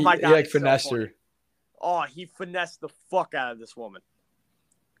like, oh my God, he like finessed her. Oh, he finessed the fuck out of this woman.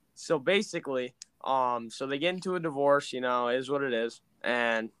 So basically, so they get into a divorce, you know, is what it is.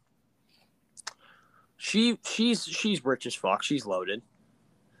 And she's rich as fuck. She's loaded.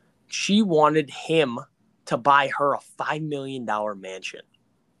 She wanted him to buy her a $5 million mansion.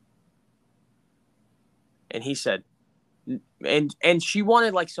 And he said, and she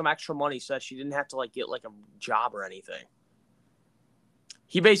wanted like some extra money so that she didn't have to like get like a job or anything.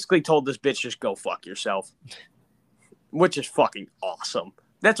 He basically told this bitch, just go fuck yourself, which is fucking awesome.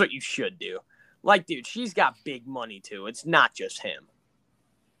 That's what you should do. Like, dude, she's got big money too. It's not just him.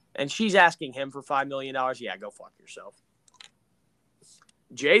 And she's asking him for $5 million. Yeah, go fuck yourself.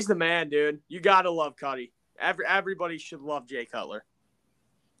 Jay's the man, dude. You got to love Cuddy. Everybody should love Jay Cutler.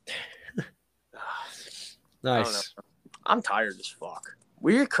 Nice. I'm tired as fuck.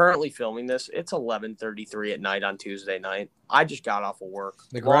 We're currently filming this. It's 11:33 at night on Tuesday night. I just got off of work.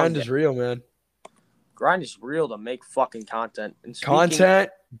 The grind is real, man. Grind is real to make fucking content. And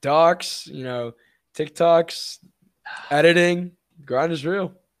docs, you know, TikToks, editing. Grind is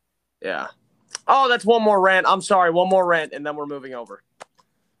real. Yeah. Oh, that's one more rant. I'm sorry. One more rant, and then we're moving over.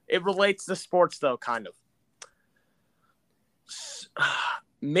 It relates to sports, though, kind of.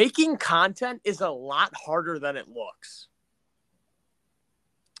 Making content is a lot harder than it looks.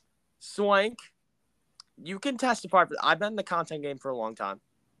 Swank, you can testify for. I've been in the content game for a long time.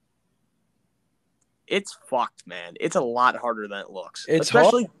 It's fucked, man. It's a lot harder than it looks.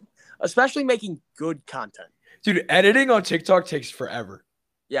 Especially making good content. Dude, editing on TikTok takes forever.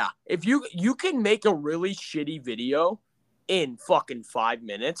 Yeah. If you can make a really shitty video in fucking 5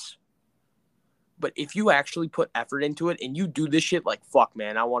 minutes, but if you actually put effort into it and you do this shit like, fuck,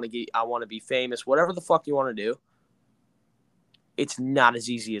 man, I want to be famous, whatever the fuck you want to do, it's not as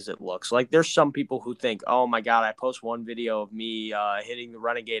easy as it looks. Like, there's some people who think, oh my God, I post one video of me hitting the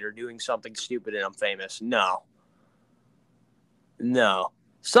Renegade or doing something stupid and I'm famous. No.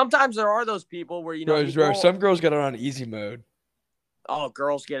 Sometimes there are those people where, you know, some girls get it on easy mode. Oh,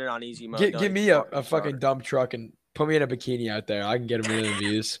 girls get it on easy mode. Give me a fucking dump truck and put me in a bikini out there. I can get 1 million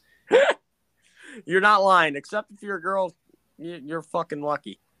views. You're not lying, except if you're a girl, you're fucking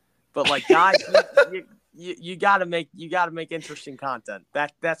lucky. But like, guys, you gotta make interesting content.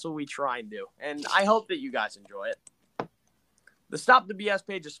 That's what we try and do, and I hope that you guys enjoy it. The Stop the BS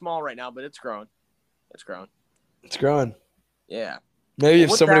page is small right now, but it's growing. It's growing. Yeah. Maybe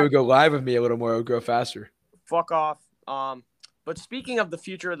if somebody would go live with me a little more, it would grow faster. Fuck off. But speaking of the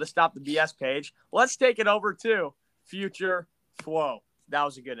future of the Stop the BS page, let's take it over to Future Flow. That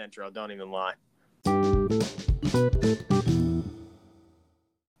was a good intro. Don't even lie. It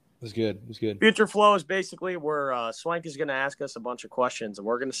was good. Future Flow is basically where Swank is going to ask us a bunch of questions, and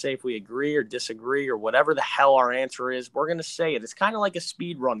we're going to say if we agree or disagree or whatever the hell our answer is. We're going to say it. It's kind of like a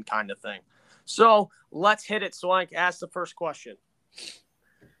speed run kind of thing. So let's hit it, Swank. Ask the first question.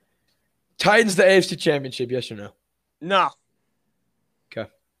 Titans the AFC Championship, yes or no? No. Okay.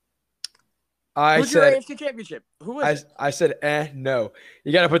 Who's your AFC Championship? Who is it? I said, no.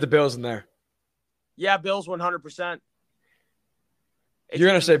 You got to put the Bills in there. Yeah, Bills 100%. You're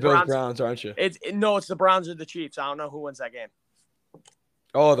going to say Bills Browns, aren't you? It's the Browns or the Chiefs. I don't know who wins that game.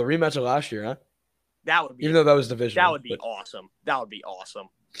 Oh, the rematch of last year, huh? That would be, even though that was divisional. That would be awesome.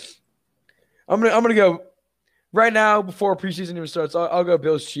 I'm gonna go right now before preseason even starts. I'll go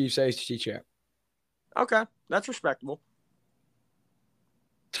Bills Chiefs AFC champ. Okay, that's respectable.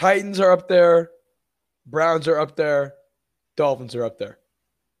 Titans are up there. Browns are up there. Dolphins are up there.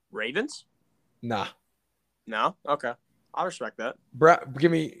 Ravens? Nah. No? Okay. I respect that.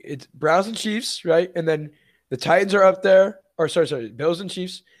 It's Browns and Chiefs, right? And then the Titans are up there. Or sorry, Bills and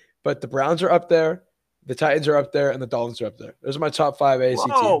Chiefs. But the Browns are up there. The Titans are up there, and the Dolphins are up there. Those are my top 5 AFC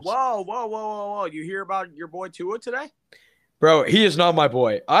teams. Whoa. You hear about your boy Tua today? Bro, he is not my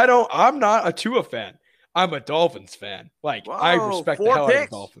boy. I'm not a Tua fan. I'm a Dolphins fan. Like, I Whoa, respect the 4 hell out of the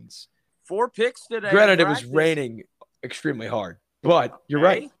picks. Dolphins. 4 picks today. Granted, it was Practice. raining extremely hard. But you're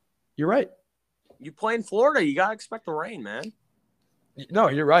Okay. right. You're right. You play in Florida, you gotta expect the rain, man. No,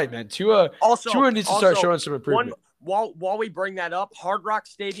 you're right, man. Tua needs to start showing some improvement. While we bring that up, Hard Rock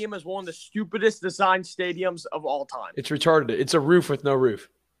Stadium is one of the stupidest designed stadiums of all time. It's retarded. It's a roof with no roof.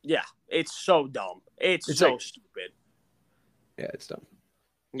 Yeah, it's so dumb. It's so stupid. Yeah, it's dumb.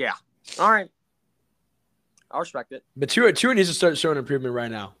 Yeah. All right. I respect it. But Tua needs to start showing improvement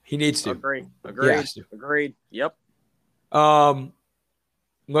right now. He needs to. Agreed. Agreed. Yep.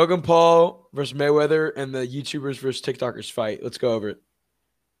 Logan Paul versus Mayweather and the YouTubers versus TikTokers fight. Let's go over it.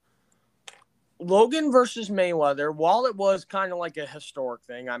 Logan versus Mayweather, while it was kind of like a historic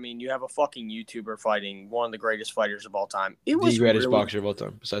thing, I mean, you have a fucking YouTuber fighting one of the greatest fighters of all time. It was the greatest boxer of all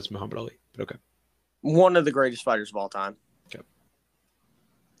time, besides Muhammad Ali. But okay. One of the greatest fighters of all time. Okay.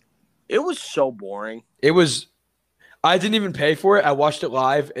 It was so boring. I didn't even pay for it. I watched it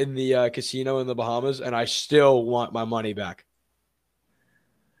live in the casino in the Bahamas, and I still want my money back.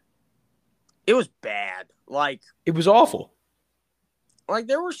 It was bad. It was awful.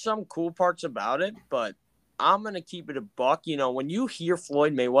 There were some cool parts about it, but I'm going to keep it a buck. You know, when you hear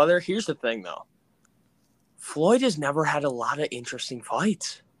Floyd Mayweather, here's the thing, though. Floyd has never had a lot of interesting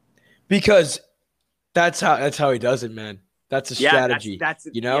fights. Because that's how he does it, man. That's a strategy. That's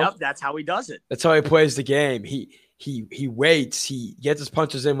you know? Yep, that's how he does it. That's how he plays the game. He waits. He gets his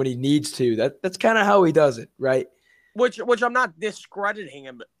punches in when he needs to. That's kind of how he does it, right? Which I'm not discrediting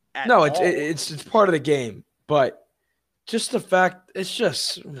him at all. No, it's part of the game, but just the fact, it's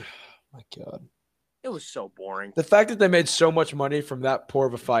just, oh my God. It was so boring. The fact that they made so much money from that poor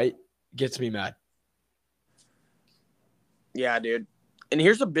of a fight gets me mad. Yeah, dude. And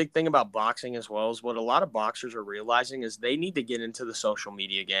here's the big thing about boxing as well, is what a lot of boxers are realizing is they need to get into the social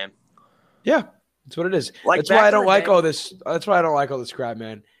media game. Yeah, that's what it is. That's why I don't like all this. That's why I don't like all this crap,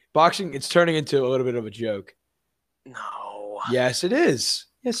 man. Boxing, it's turning into a little bit of a joke. No. Yes, it is.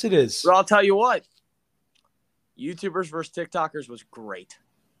 Yes, it is. But I'll tell you what. YouTubers versus TikTokers was great.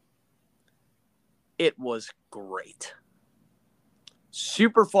 It was great.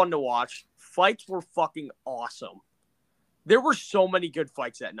 Super fun to watch. Fights were fucking awesome. There were so many good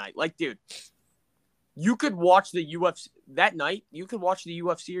fights that night. Dude, you could watch the UFC that night. You could watch the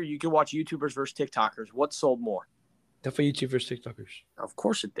UFC or you could watch YouTubers versus TikTokers. What sold more? Definitely YouTube versus TikTokers. Of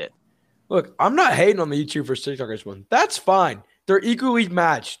course it did. Look, I'm not hating on the YouTube versus TikTokers one. That's fine. They're equally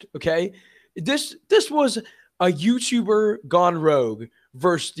matched, okay? This was a YouTuber gone rogue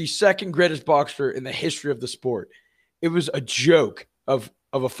versus the second greatest boxer in the history of the sport. It was a joke of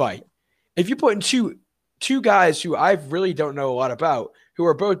a fight. If you put in two guys who I really don't know a lot about, who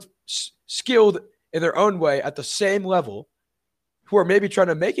are both skilled in their own way at the same level, who are maybe trying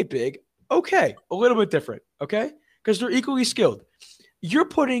to make it big, okay, a little bit different, okay? Because they're equally skilled. You're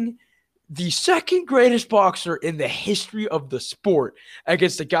putting the second greatest boxer in the history of the sport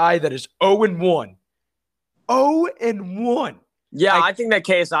against a guy that is 0-1. 0-1. Yeah, I think that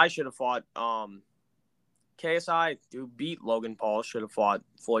KSI should have fought. KSI, who beat Logan Paul, should have fought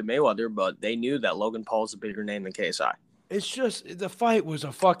Floyd Mayweather, but they knew that Logan Paul is a bigger name than KSI. It's just, the fight was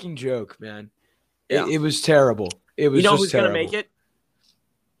a fucking joke, man. Yeah. It was terrible. It was who's going to make it?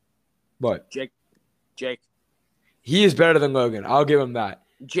 What? Jake. He is better than Logan. I'll give him that.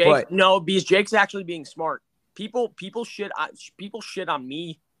 No, because Jake's actually being smart. People shit on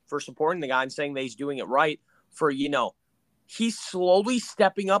me for supporting the guy and saying that he's doing it right. He's slowly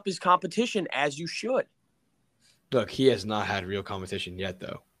stepping up his competition, as you should. Look, he has not had real competition yet,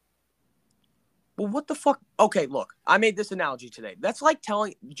 though. Well, what the fuck? Okay, look, I made this analogy today. That's like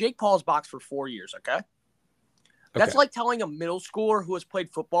telling Jake Paul's boxed for 4 years, okay? That's like telling a middle schooler who has played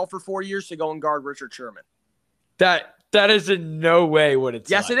football for 4 years to go and guard Richard Sherman. That is in no way what it's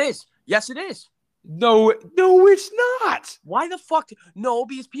Yes, like. it is. Yes, it is. No, it's not. Why the fuck? No,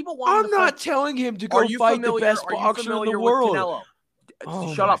 because people want. I'm not telling him to go fight the best boxer in the world.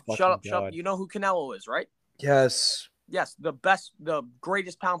 Shut up. You know who Canelo is, right? Yes. Yes, the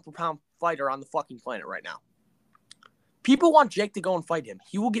greatest pound for pound fighter on the fucking planet right now. People want Jake to go and fight him.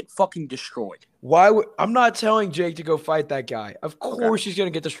 He will get fucking destroyed. I'm not telling Jake to go fight that guy. Of course he's going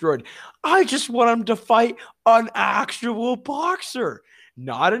to get destroyed. I just want him to fight an actual boxer,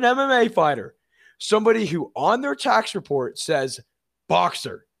 not an MMA fighter. Somebody who on their tax report says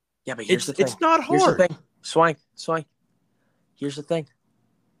boxer. Yeah, but here's the thing. It's not hard. Here's the thing. Swank. Here's the thing.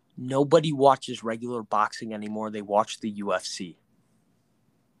 Nobody watches regular boxing anymore. They watch the UFC.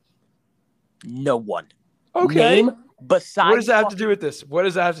 No one. Okay. Besides, what does that have to do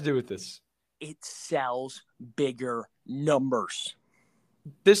with this? It sells bigger numbers.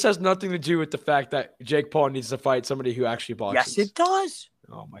 This has nothing to do with the fact that Jake Paul needs to fight somebody who actually boxes. Yes, it does.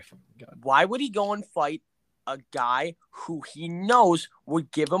 Oh, my fucking God. Why would he go and fight a guy who he knows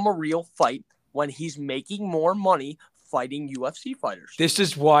would give him a real fight when he's making more money fighting UFC fighters? This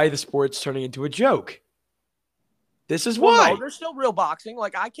is why the sport's turning into a joke. This is Well, why. no, there's still real boxing.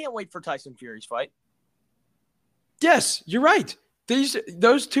 Like, I can't wait for Tyson Fury's fight. Yes, you're right.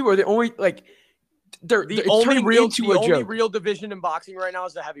 Those two are the only, like, The only real division in boxing right now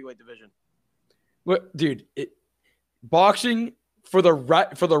is the heavyweight division. What, dude? Boxing for the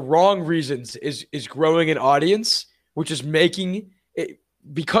wrong reasons is growing an audience, which is making it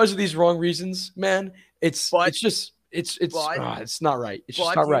because of these wrong reasons. Man, it's not right. It's just not right.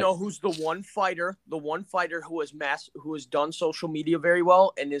 You know who's the one fighter who has done social media very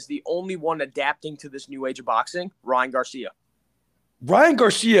well and is the only one adapting to this new age of boxing? Ryan Garcia. Ryan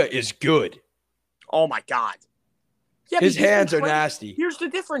Garcia is good. Oh my God. Yeah, his hands are nasty. Here's the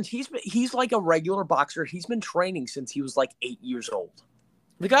difference. He's like a regular boxer. He's been training since he was like 8 years old.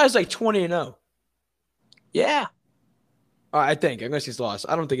 The guy's like 20-0. Yeah. I think, unless he's lost.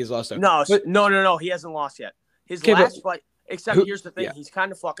 I don't think he's lost though. No. He hasn't lost yet. His last fight, here's the thing. Yeah. He's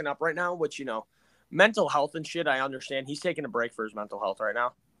kind of fucking up right now, which, mental health and shit, I understand. He's taking a break for his mental health right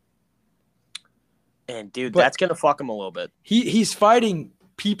now. And, dude, that's going to fuck him a little bit. He's fighting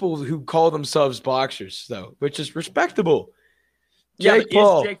people who call themselves boxers, though, which is respectable. Jake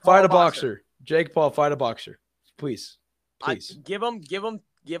Paul, fight a boxer. Jake Paul, fight a boxer. Please. Give him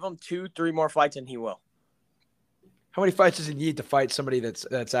 2-3 more fights, and he will. How many fights does he need to fight somebody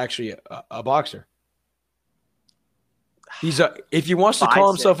that's actually a boxer? If he wants to call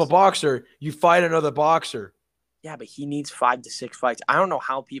himself a boxer, you fight another boxer. Yeah, but he needs 5 to 6 fights. I don't know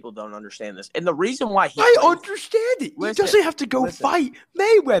how people don't understand this. And the reason why I understand it. He doesn't have to go fight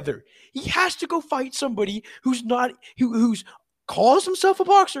Mayweather. He has to go fight somebody who's calls himself a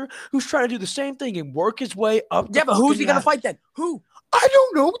boxer, who's trying to do the same thing and work his way up. Yeah, but who's he going to fight then? Who? I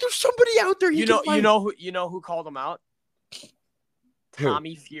don't know. There's somebody out there you know who called him out?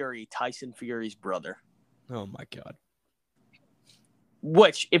 Tommy Fury, Tyson Fury's brother. Oh my God.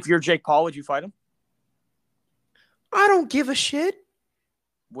 Which, if you're Jake Paul, would you fight him? I don't give a shit.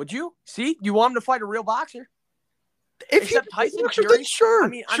 Would you? See, you want him to fight a real boxer? Except Tyson Fury, sure. I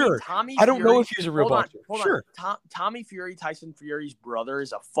mean, Tommy. I don't know if he's a real boxer. Sure. Tommy Fury, Tyson Fury's brother,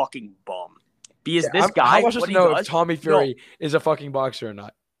 is a fucking bum. Because this guy, I want to know if Tommy Fury is a fucking boxer or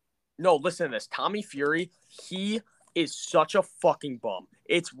not. No, listen to this. Tommy Fury, he is such a fucking bum.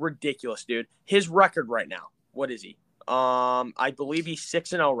 It's ridiculous, dude. His record right now, what is he? I believe he's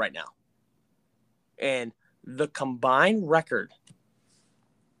 6-0 right now. And the combined record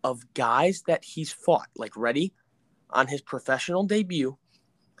of guys that he's fought, like, ready, on his professional debut,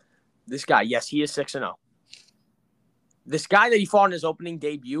 this guy, yes, he is 6-0. This guy that he fought in his opening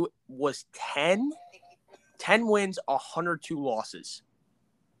debut was 10 wins, 102 losses.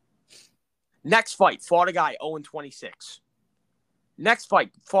 Next fight, fought a guy 0-26. Next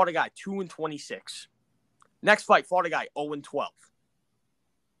fight, fought a guy 2-26. Next fight, fought a guy 0-12.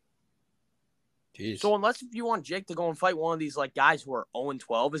 Jeez. So unless if you want Jake to go and fight one of these like guys who are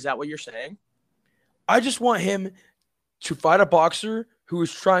 0-12, is that what you're saying? I just want him to fight a boxer who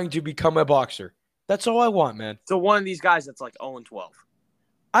is trying to become a boxer. That's all I want, man. So one of these guys that's like 0-12.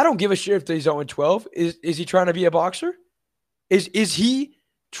 I don't give a shit if he's 0-12. Is he trying to be a boxer? Is he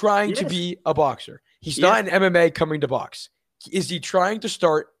trying to be a boxer? He's not an MMA coming to box. Is he trying to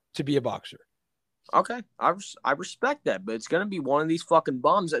start to be a boxer? Okay, I respect that, but it's gonna be one of these fucking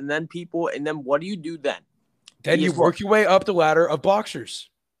bums, and then what do you do then? Then you work your way up the ladder of boxers.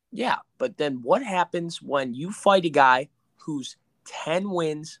 Yeah, but then what happens when you fight a guy who's 10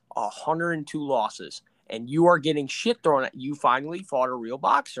 wins, 102 losses, and you are getting shit thrown at you? Finally fought a real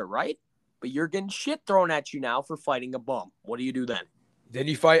boxer, right? But you're getting shit thrown at you now for fighting a bum. What do you do then? Then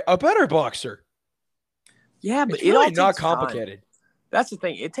you fight a better boxer. Yeah, but it's really not complicated. Time. That's the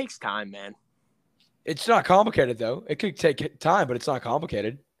thing. It takes time, man. It's not complicated, though. It could take time, but it's not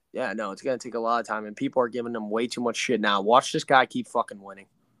complicated. Yeah, no, it's going to take a lot of time, and people are giving him way too much shit now. Watch this guy keep fucking winning.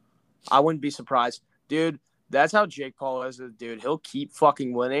 I wouldn't be surprised. Dude, that's how Jake Paul is, dude. He'll keep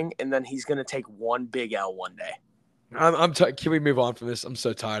fucking winning, and then he's going to take one big L one day. Can we move on from this? I'm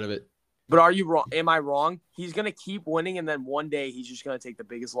so tired of it. But are you wrong? Am I wrong? He's going to keep winning, and then one day he's just going to take the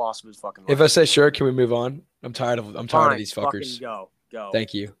biggest loss of his fucking life. If I say sure, can we move on? I'm tired of these fuckers. Go.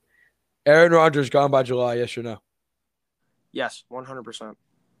 Thank you. Aaron Rodgers gone by July, yes or no? Yes, 100%.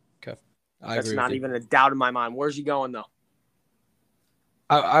 Okay. That's not even a doubt in my mind. Where's he going, though?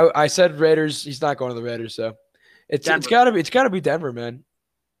 I said Raiders. He's not going to the Raiders, so it's gotta be Denver, man.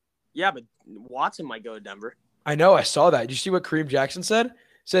 Yeah, but Watson might go to Denver. I know. I saw that. Did you see what Kareem Jackson said?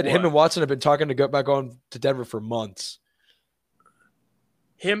 Said him What? and Watson have been talking to go back on to Denver for months.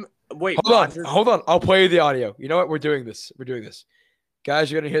 Wait, Hold on. Rodgers. Hold on. I'll play you the audio. You know what? We're doing this. We're doing this.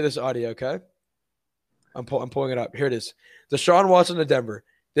 Guys, you're going to hear this audio, okay? I'm pulling it up. Here it is. Deshaun Watson to Denver.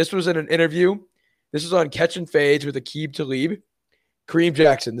 This was in an interview. This is on Catch and Fades with Aqib Talib. Kareem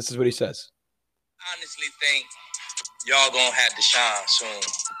Jackson. This is what he says. I honestly think y'all gonna have Deshaun soon.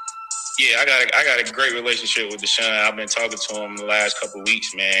 Yeah, I got a great relationship with Deshaun. I've been talking to him the last couple of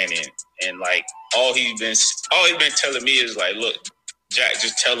weeks, man, and like all he's been telling me is like, look, Jack,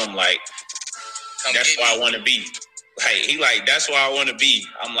 just tell him like that's where I want to be. Like that's where I want to be.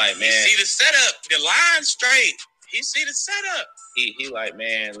 I'm like, man, He see the setup, the line straight. He see the setup. He like,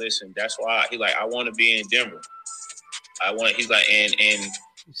 man, listen, that's why I want to be in Denver. He's like, and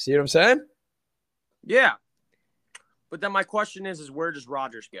You see what I'm saying? Yeah. But then my question is where does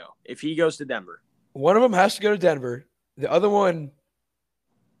Rodgers go if he goes to Denver? One of them has to go to Denver. The other one,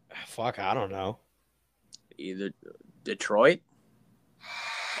 fuck, I don't know. Either Detroit.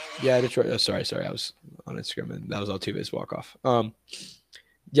 Yeah, Detroit. Oh, sorry. I was on Instagram and that was Altuve's walk off.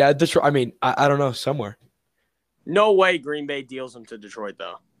 Yeah, Detroit. I mean, I don't know, somewhere. No way Green Bay deals him to Detroit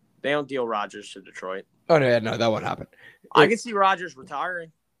though. They don't deal Rodgers to Detroit. Oh no, that won't happen. I can see Rodgers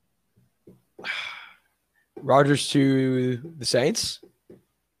retiring. Rodgers to the Saints.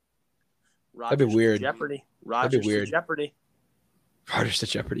 Rodgers That'd be weird. To Jeopardy. That'd be Rodgers weird. to Jeopardy. Rodgers to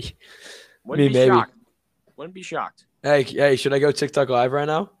Jeopardy. Wouldn't be maybe. shocked. Wouldn't be shocked. Hey, should I go TikTok live right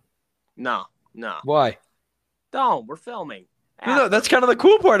now? No. Why? Don't. We're filming. No, that's kind of the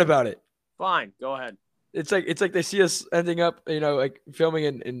cool part about it. Fine. Go ahead. It's like they see us ending up, like filming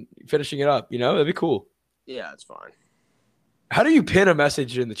and finishing it up. That'd be cool. Yeah, it's fine. How do you pin a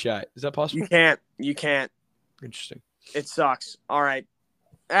message in the chat? Is that possible? You can't. Interesting. It sucks. All right.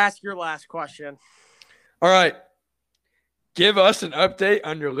 Ask your last question. All right. Give us an update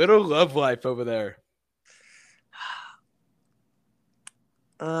on your little love life over there.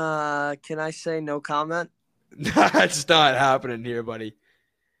 Can I say no comment? That's not happening here, buddy.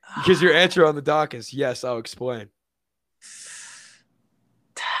 Because your answer on the doc is yes, I'll explain.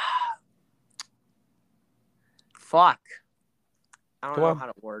 Fuck. I don't Come know on. how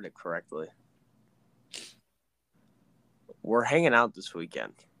to word it correctly. We're hanging out this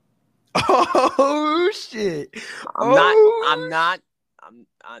weekend. Oh shit! I'm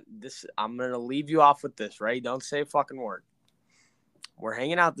gonna leave you off with this, right? Don't say a fucking word. We're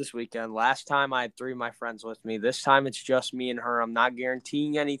hanging out this weekend. Last time I had 3 of my friends with me. This time it's just me and her. I'm not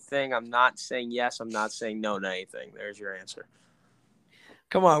guaranteeing anything. I'm not saying yes. I'm not saying no to anything. There's your answer.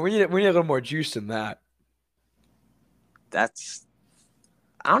 Come on, we need a little more juice than that. I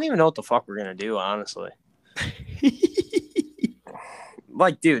don't even know what the fuck we're gonna do, honestly.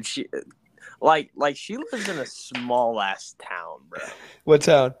 Like, dude, she lives in a small ass town, bro. What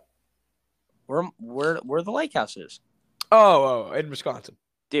town? Where the lake house is. Oh, in Wisconsin.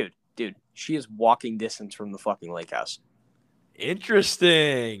 Dude, she is walking distance from the fucking lake house.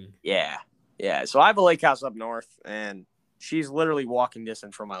 Interesting. Yeah. So I have a lake house up north, and she's literally walking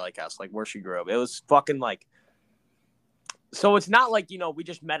distance from my lake house, like where she grew up. It was fucking like. So it's not like, we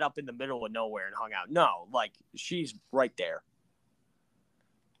just met up in the middle of nowhere and hung out. No, like she's right there.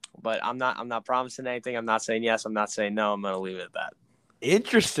 But I'm not promising anything. I'm not saying yes. I'm not saying no. I'm gonna leave it at that.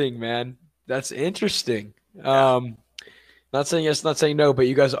 Interesting, man. That's interesting. Not saying yes, not saying no, but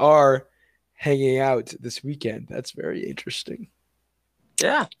you guys are hanging out this weekend. That's very interesting.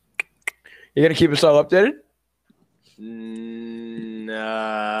 Yeah. You're gonna keep us all updated?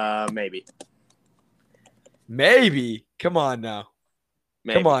 Maybe. Maybe. Come on now.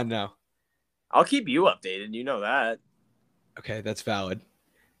 Maybe. Come on now. I'll keep you updated. You know that. Okay, that's valid.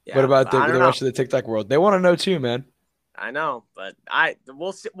 Yeah, what about the I don't rest know. of the TikTok world? They want to know too, man. I know, but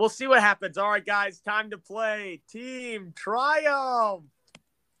we'll see what happens. All right, guys, time to play Team Triumph.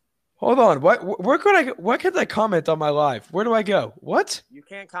 Hold on. Why can't I comment on my live? Where do I go? What? You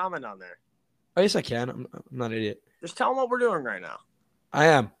can't comment on there. Oh, yes, I can. I'm not an idiot. Just tell them what we're doing right now. I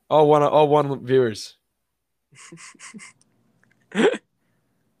am. All one viewers.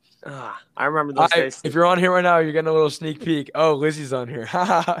 I remember those days. If you're on here right now, you're getting a little sneak peek. Oh, Lizzie's on here.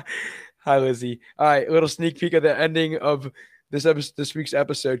 Hi, Lizzie. All right, a little sneak peek at the ending of this week's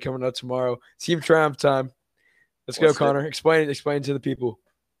episode coming up tomorrow. Team Triumph time. Let's go, Connor. Explain to the people.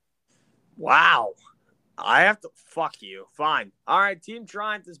 Wow. I have to fuck you. Fine. All right. Team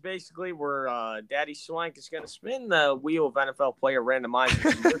Triumph is basically where Daddy Swank is going to spin the wheel of NFL player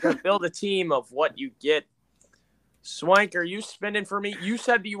randomizers. We're going to build a team of what you get. Swank, are you spinning for me? You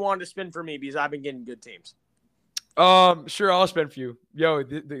said that you wanted to spin for me because I've been getting good teams. Sure, I'll spin for you. Yo,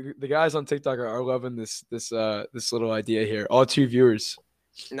 the guys on TikTok are loving this little idea here. All 2 viewers.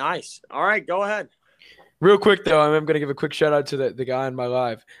 Nice. All right, go ahead. Real quick though, I'm gonna give a quick shout out to the guy in my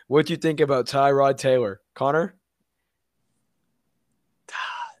live. What do you think about Tyrod Taylor, Connor?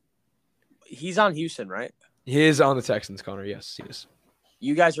 He's on Houston, right? He is on the Texans, Connor. Yes, he is.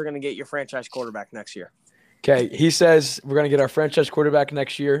 You guys are going to get your franchise quarterback next year. Okay, he says we're gonna get our franchise quarterback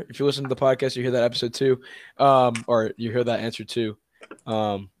next year. If you listen to the podcast, you hear that episode too, or you hear that answer too,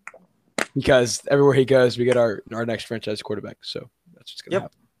 because everywhere he goes, we get our next franchise quarterback. So that's what's gonna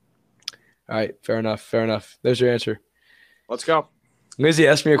happen. All right, fair enough. Fair enough. There's your answer. Let's go. Lizzie,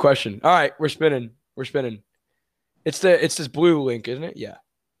 ask me a question. All right, we're spinning. We're spinning. It's this blue link, isn't it? Yeah.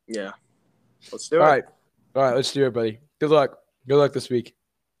 Yeah. Let's do it. All right, let's do it, buddy. Good luck. Good luck this week.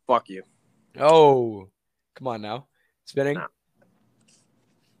 Fuck you. Oh, come on now. Spinning. Nah.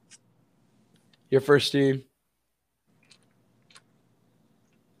 Your first team.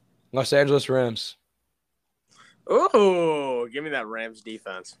 Los Angeles Rams. Ooh, give me that Rams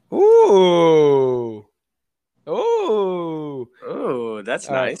defense. Ooh. Ooh, that's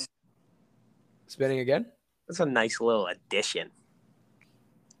All nice. right. Spinning again. That's a nice little addition.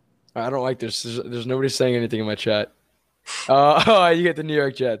 I don't like this. There's nobody saying anything in my chat. You get the New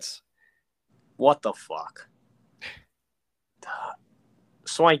York Jets. What the fuck?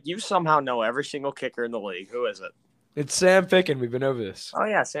 Swank, you somehow know every single kicker in the league. Who is it? It's Sam Ficken. We've been over this. Oh,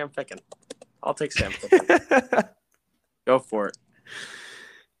 yeah, Sam Ficken. I'll take Sam Ficken. Go for it.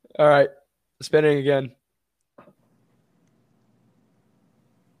 All right. Spinning again.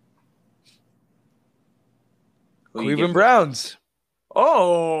 Who you Cleveland giving? Browns.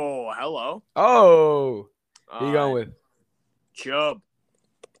 Oh, hello. Oh. Who you going with? Chubb.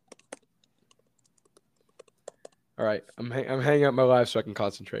 All right. I'm hanging up my live so I can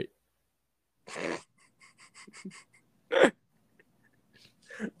concentrate.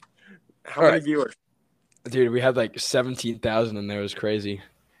 How All many right. viewers? Dude, we had like 17,000 in there. It was crazy.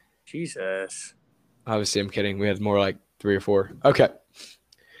 Jesus. Obviously, I'm kidding. We had more like 3 or 4. Okay.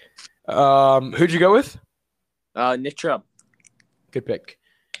 Who'd you go with? Nick Chubb. Good pick.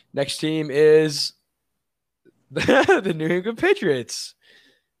 Next team is the New England Patriots.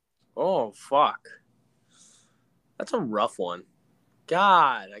 Oh, fuck. That's a rough one.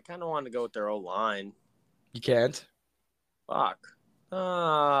 God, I kind of want to go with their O-line. You can't. Fuck.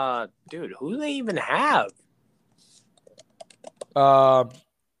 Dude, who do they even have?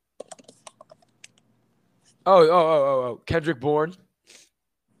 Kendrick Bourne.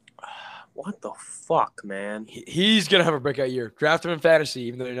 What the fuck, man? He's going to have a breakout year. Draft him in fantasy,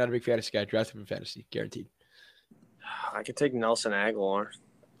 even though you're not a big fantasy guy. Draft him in fantasy. Guaranteed. I could take Nelson Aguilar.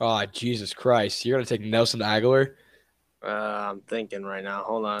 Oh, Jesus Christ. You're going to take Nelson Aguilar? I'm thinking right now.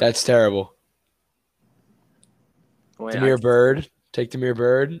 Hold on. That's terrible. Wait, Demir Bird. Take Demir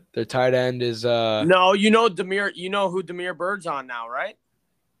Bird. Their tight end is No, you know Demir. You know who Demir Bird's on now, right?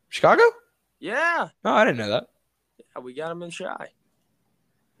 Chicago? Yeah. Oh, I didn't know that. Yeah, we got him in shy.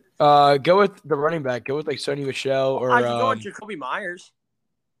 Go with the running back. Go with like Sony Michelle or I can go with Jacoby Myers.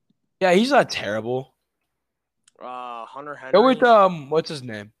 yeah, he's not terrible. Hunter Henry. Go with what's his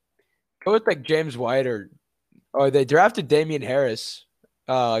name? Go with like James White or they drafted Damian Harris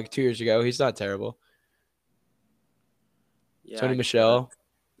like 2 years ago. He's not terrible. Yeah, Sony Michelle.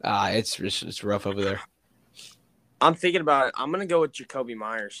 It's rough over there. I'm thinking about it. I'm gonna go with Jacoby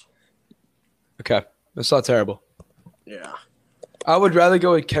Myers. Okay, that's not terrible. Yeah. I would rather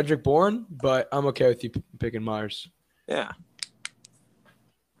go with Kendrick Bourne, but I'm okay with you picking Myers. Yeah.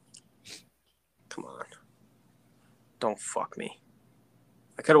 Come on. Don't fuck me.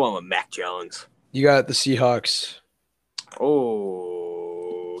 I could have went with Mac Jones. You got the Seahawks.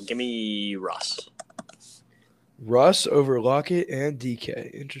 Oh, give me Russ. Russ over Lockett and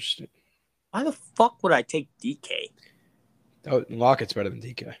DK. Interesting. Why the fuck would I take DK? Oh, Lockett's better than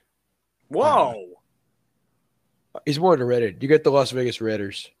DK. Whoa. He's more underrated. You get the Las Vegas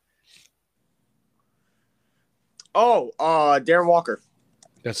Raiders. Oh, Darren Walker.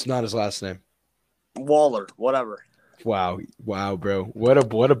 That's not his last name. Waller, whatever. Wow, bro. What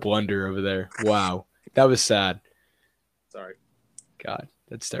a blunder over there. Wow. That was sad. Sorry. God,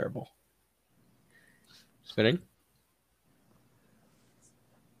 that's terrible. Spinning?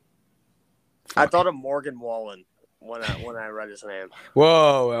 I thought of Morgan Wallen when I read his name.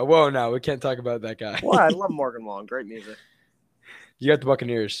 Whoa, now we can't talk about that guy. Well, I love Morgan Wallen. Great music. You got the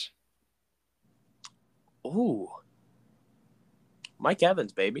Buccaneers. Ooh. Mike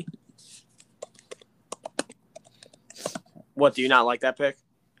Evans, baby. What, do you not like that pick?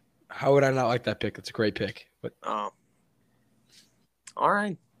 How would I not like that pick? It's a great pick. But Oh. All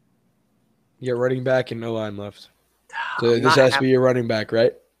right. you got running back and no line left. So I'm this not has to happy- be your running back,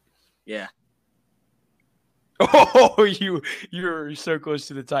 right? Yeah. Oh, you're so close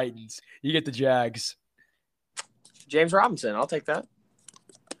to the Titans. You get the Jags. James Robinson. I'll take that.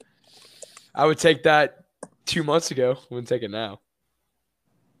 I would take that 2 months ago. Wouldn't take it now.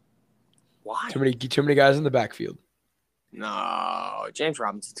 Why? Too many guys in the backfield. No, James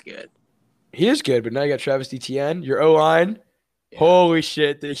Robinson's good. He is good, but now you got Travis Etienne. Your O-line. Yeah. Holy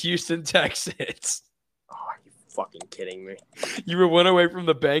shit, the Houston Texans. Oh, are you fucking kidding me? You were 1 away from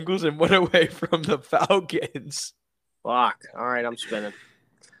the Bengals and 1 away from the Falcons. Fuck. All right, I'm spinning.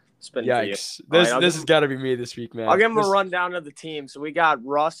 Spinning for you. Yikes. All right, This I'll this give has got to be me this week, man. I'll give him This- a rundown of the team. So we got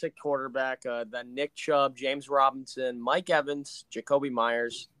Russ at quarterback, then Nick Chubb, James Robinson, Mike Evans, Jacoby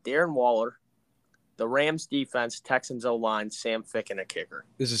Myers, Darren Waller, the Rams defense, Texans O-line, Sam Ficken at kicker.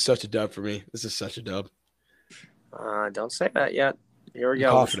 This is such a dub for me. This is such a dub. Don't say that yet. Here we You're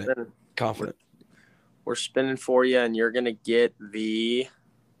go. confident. Confident. We're spinning for you, and you're going to get the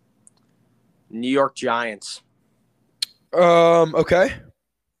New York Giants. Okay.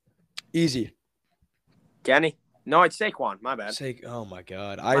 Easy. Kenny? No, it's Saquon. My bad. Oh my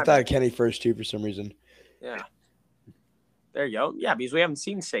god. My I thought bad. Kenny first too for some reason. Yeah. There you go. Yeah, because we haven't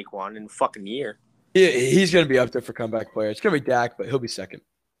seen Saquon in a fucking year. He's gonna be up there for comeback player. It's gonna be Dak, but he'll be second.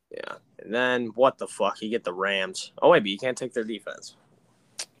 Yeah. And then what the fuck? You get the Rams. Oh, wait, but you can't take their defense.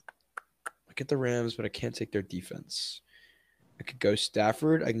 I get the Rams, but I can't take their defense. I could go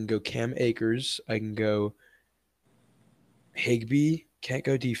Stafford. I can go Cam Akers. I can go Higbee. Can't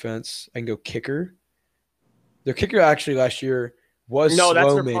go defense. I can go kicker. Their kicker actually last year was No, that's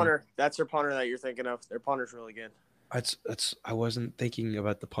their Sloman. punter. That's their punter that you're thinking of. Their punter's really good. That's I wasn't thinking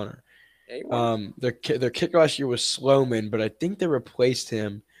about the punter. Yeah, you won. Their kicker last year was Sloman, but I think they replaced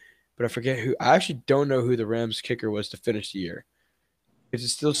him. But I forget who. I actually don't know who the Rams kicker was to finish the year. Is it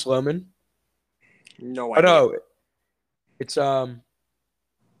still Sloman? No Oh idea. no, it's Who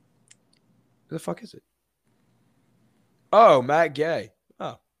the fuck is it? Oh, Matt Gay.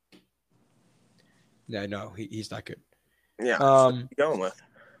 Oh, no, he's not good. Yeah. so what Um, you going with?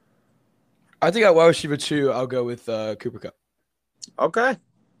 I think at wide receiver 2, I'll go with Cooper Kupp. Okay.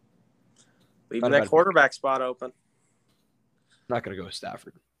 Leaving Not a that bad quarterback spot open. I'm not gonna go with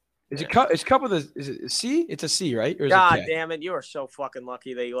Stafford. Is Yeah. it Cup? Is Cup with a? Is it a C? It's a C, right? Or is God it K? damn it. You are so fucking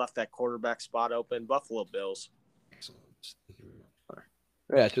lucky that you left that quarterback spot open. Buffalo Bills.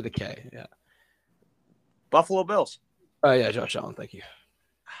 Yeah, it's with a K. Yeah. Buffalo Bills. Oh yeah, Josh Allen. Thank you.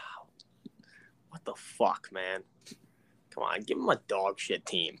 What the fuck, man? Come on, give him a dog shit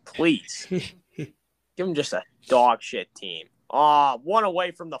team, please. Give him just a dog shit team. Ah, 1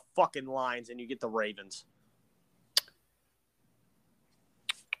 away from the fucking Lions, and you get the Ravens.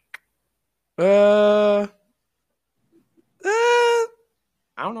 Uh,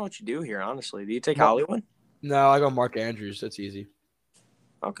 I don't know what you do here, honestly. Do you take Well- Hollywood? no, I go Mark Andrews. That's easy.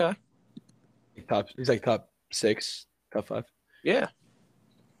 Okay. He's like top 6, top 5. Yeah.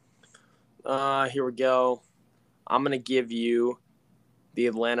 Here we go. I'm gonna give you the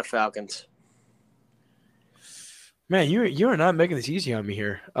Atlanta Falcons. Man, you are not making this easy on me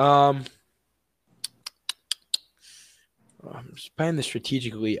here. I'm just playing this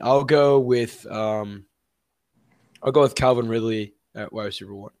strategically. I'll go with Calvin Ridley at wide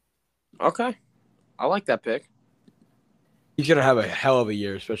receiver 1. Okay. I like that pick. He's gonna have a hell of a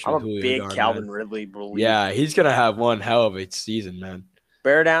year, especially I'm with a Julio big gone, Calvin man. Ridley believer. Yeah, he's gonna have one hell of a season, man.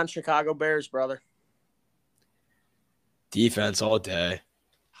 Bear down, Chicago Bears, brother. Defense all day.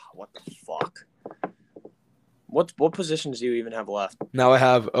 What the fuck? What positions do you even have left? Now I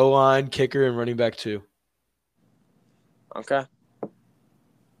have O-line, kicker, and running back 2. Okay.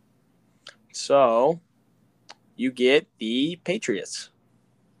 So you get the Patriots.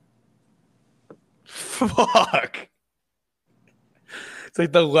 Fuck. It's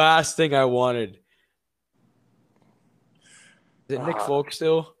like the last thing I wanted. Is it Nick Folk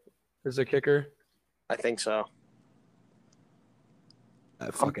still as a kicker? I think so.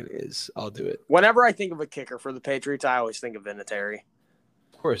 That fucking is. I'll do it. Whenever I think of a kicker for the Patriots, I always think of Vinatieri.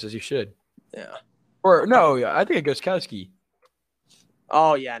 Of course, as you should. Yeah. Or no, yeah, I think it goes Kowski.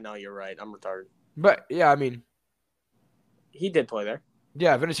 Oh, yeah, no, you're right. I'm retarded. But yeah, I mean, He did play there.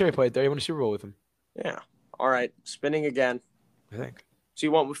 yeah, Vinatieri played there. He won a Super Bowl with him, Yeah. All right. Spinning again. I think. So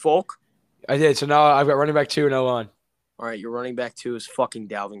you went with Folk? I did. So now I've got running back 2 and O-line. All right. Your running back 2 is fucking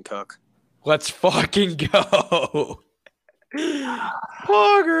Dalvin Cook. Let's fucking go.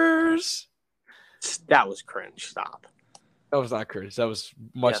 Poggers. That was cringe. Stop. That was not Curtis. That was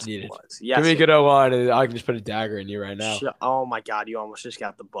much Yes, it needed. was. Yes, Give me a it good O-line, and I can just put a dagger in you right now. Oh my God! You almost just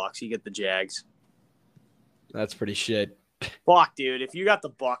got the Bucks. You get the Jags. That's pretty shit. Fuck, dude. If you got the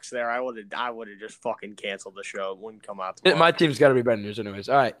Bucks there, I would have just fucking canceled the show. It wouldn't come out tomorrow. My team's got to be better than yours anyways.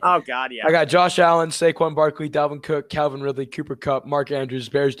 All right. Oh, God, yeah. I got Josh Allen, Saquon Barkley, Dalvin Cook, Calvin Ridley, Cooper Kupp, Mark Andrews,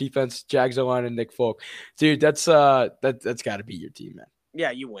 Bears defense, Jags O-line, and Nick Folk. Dude, that's got to be your team, man.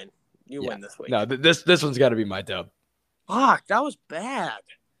 Yeah, you win. You win this week. No, this one's got to be my dub. Fuck, that was bad.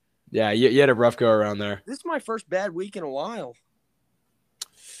 Yeah, you had a rough go around there. This is my first bad week in a while.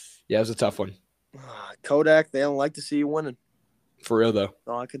 Yeah, it was a tough one. Kodak, they don't like to see you winning. For real, though. That's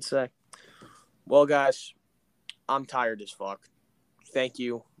all I can say. Well, guys, I'm tired as fuck. Thank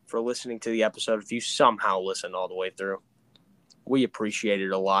you for listening to the episode. If you somehow listened all the way through, we appreciate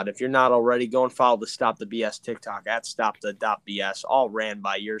it a lot. If you're not already, go and follow the Stop the BS TikTok at stopthe.bs, all ran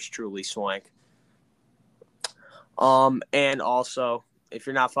by yours truly, Swank. And also, if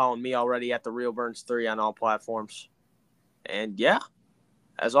you're not following me already, at the Real Burns 3 on all platforms. And yeah,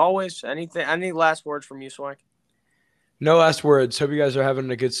 as always, any last words from you, Swank? No last words. Hope you guys are having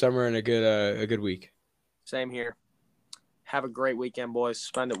a good summer and a good week. Same here. Have a great weekend, boys.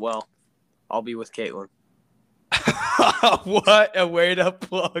 Spend it well. I'll be with Caitlin. What a way to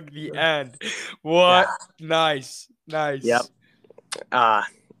plug the end. What? Yeah. Nice. Yep.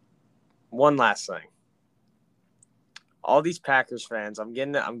 One last thing. All these Packers fans, I'm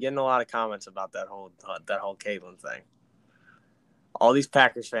getting a lot of comments about that whole Caitlin thing. All these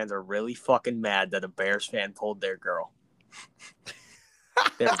Packers fans are really fucking mad that a Bears fan pulled their girl.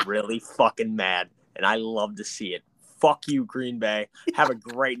 They're really fucking mad, and I love to see it. Fuck you, Green Bay. Have a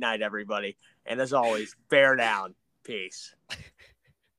great night, everybody. And as always, bear down. Peace.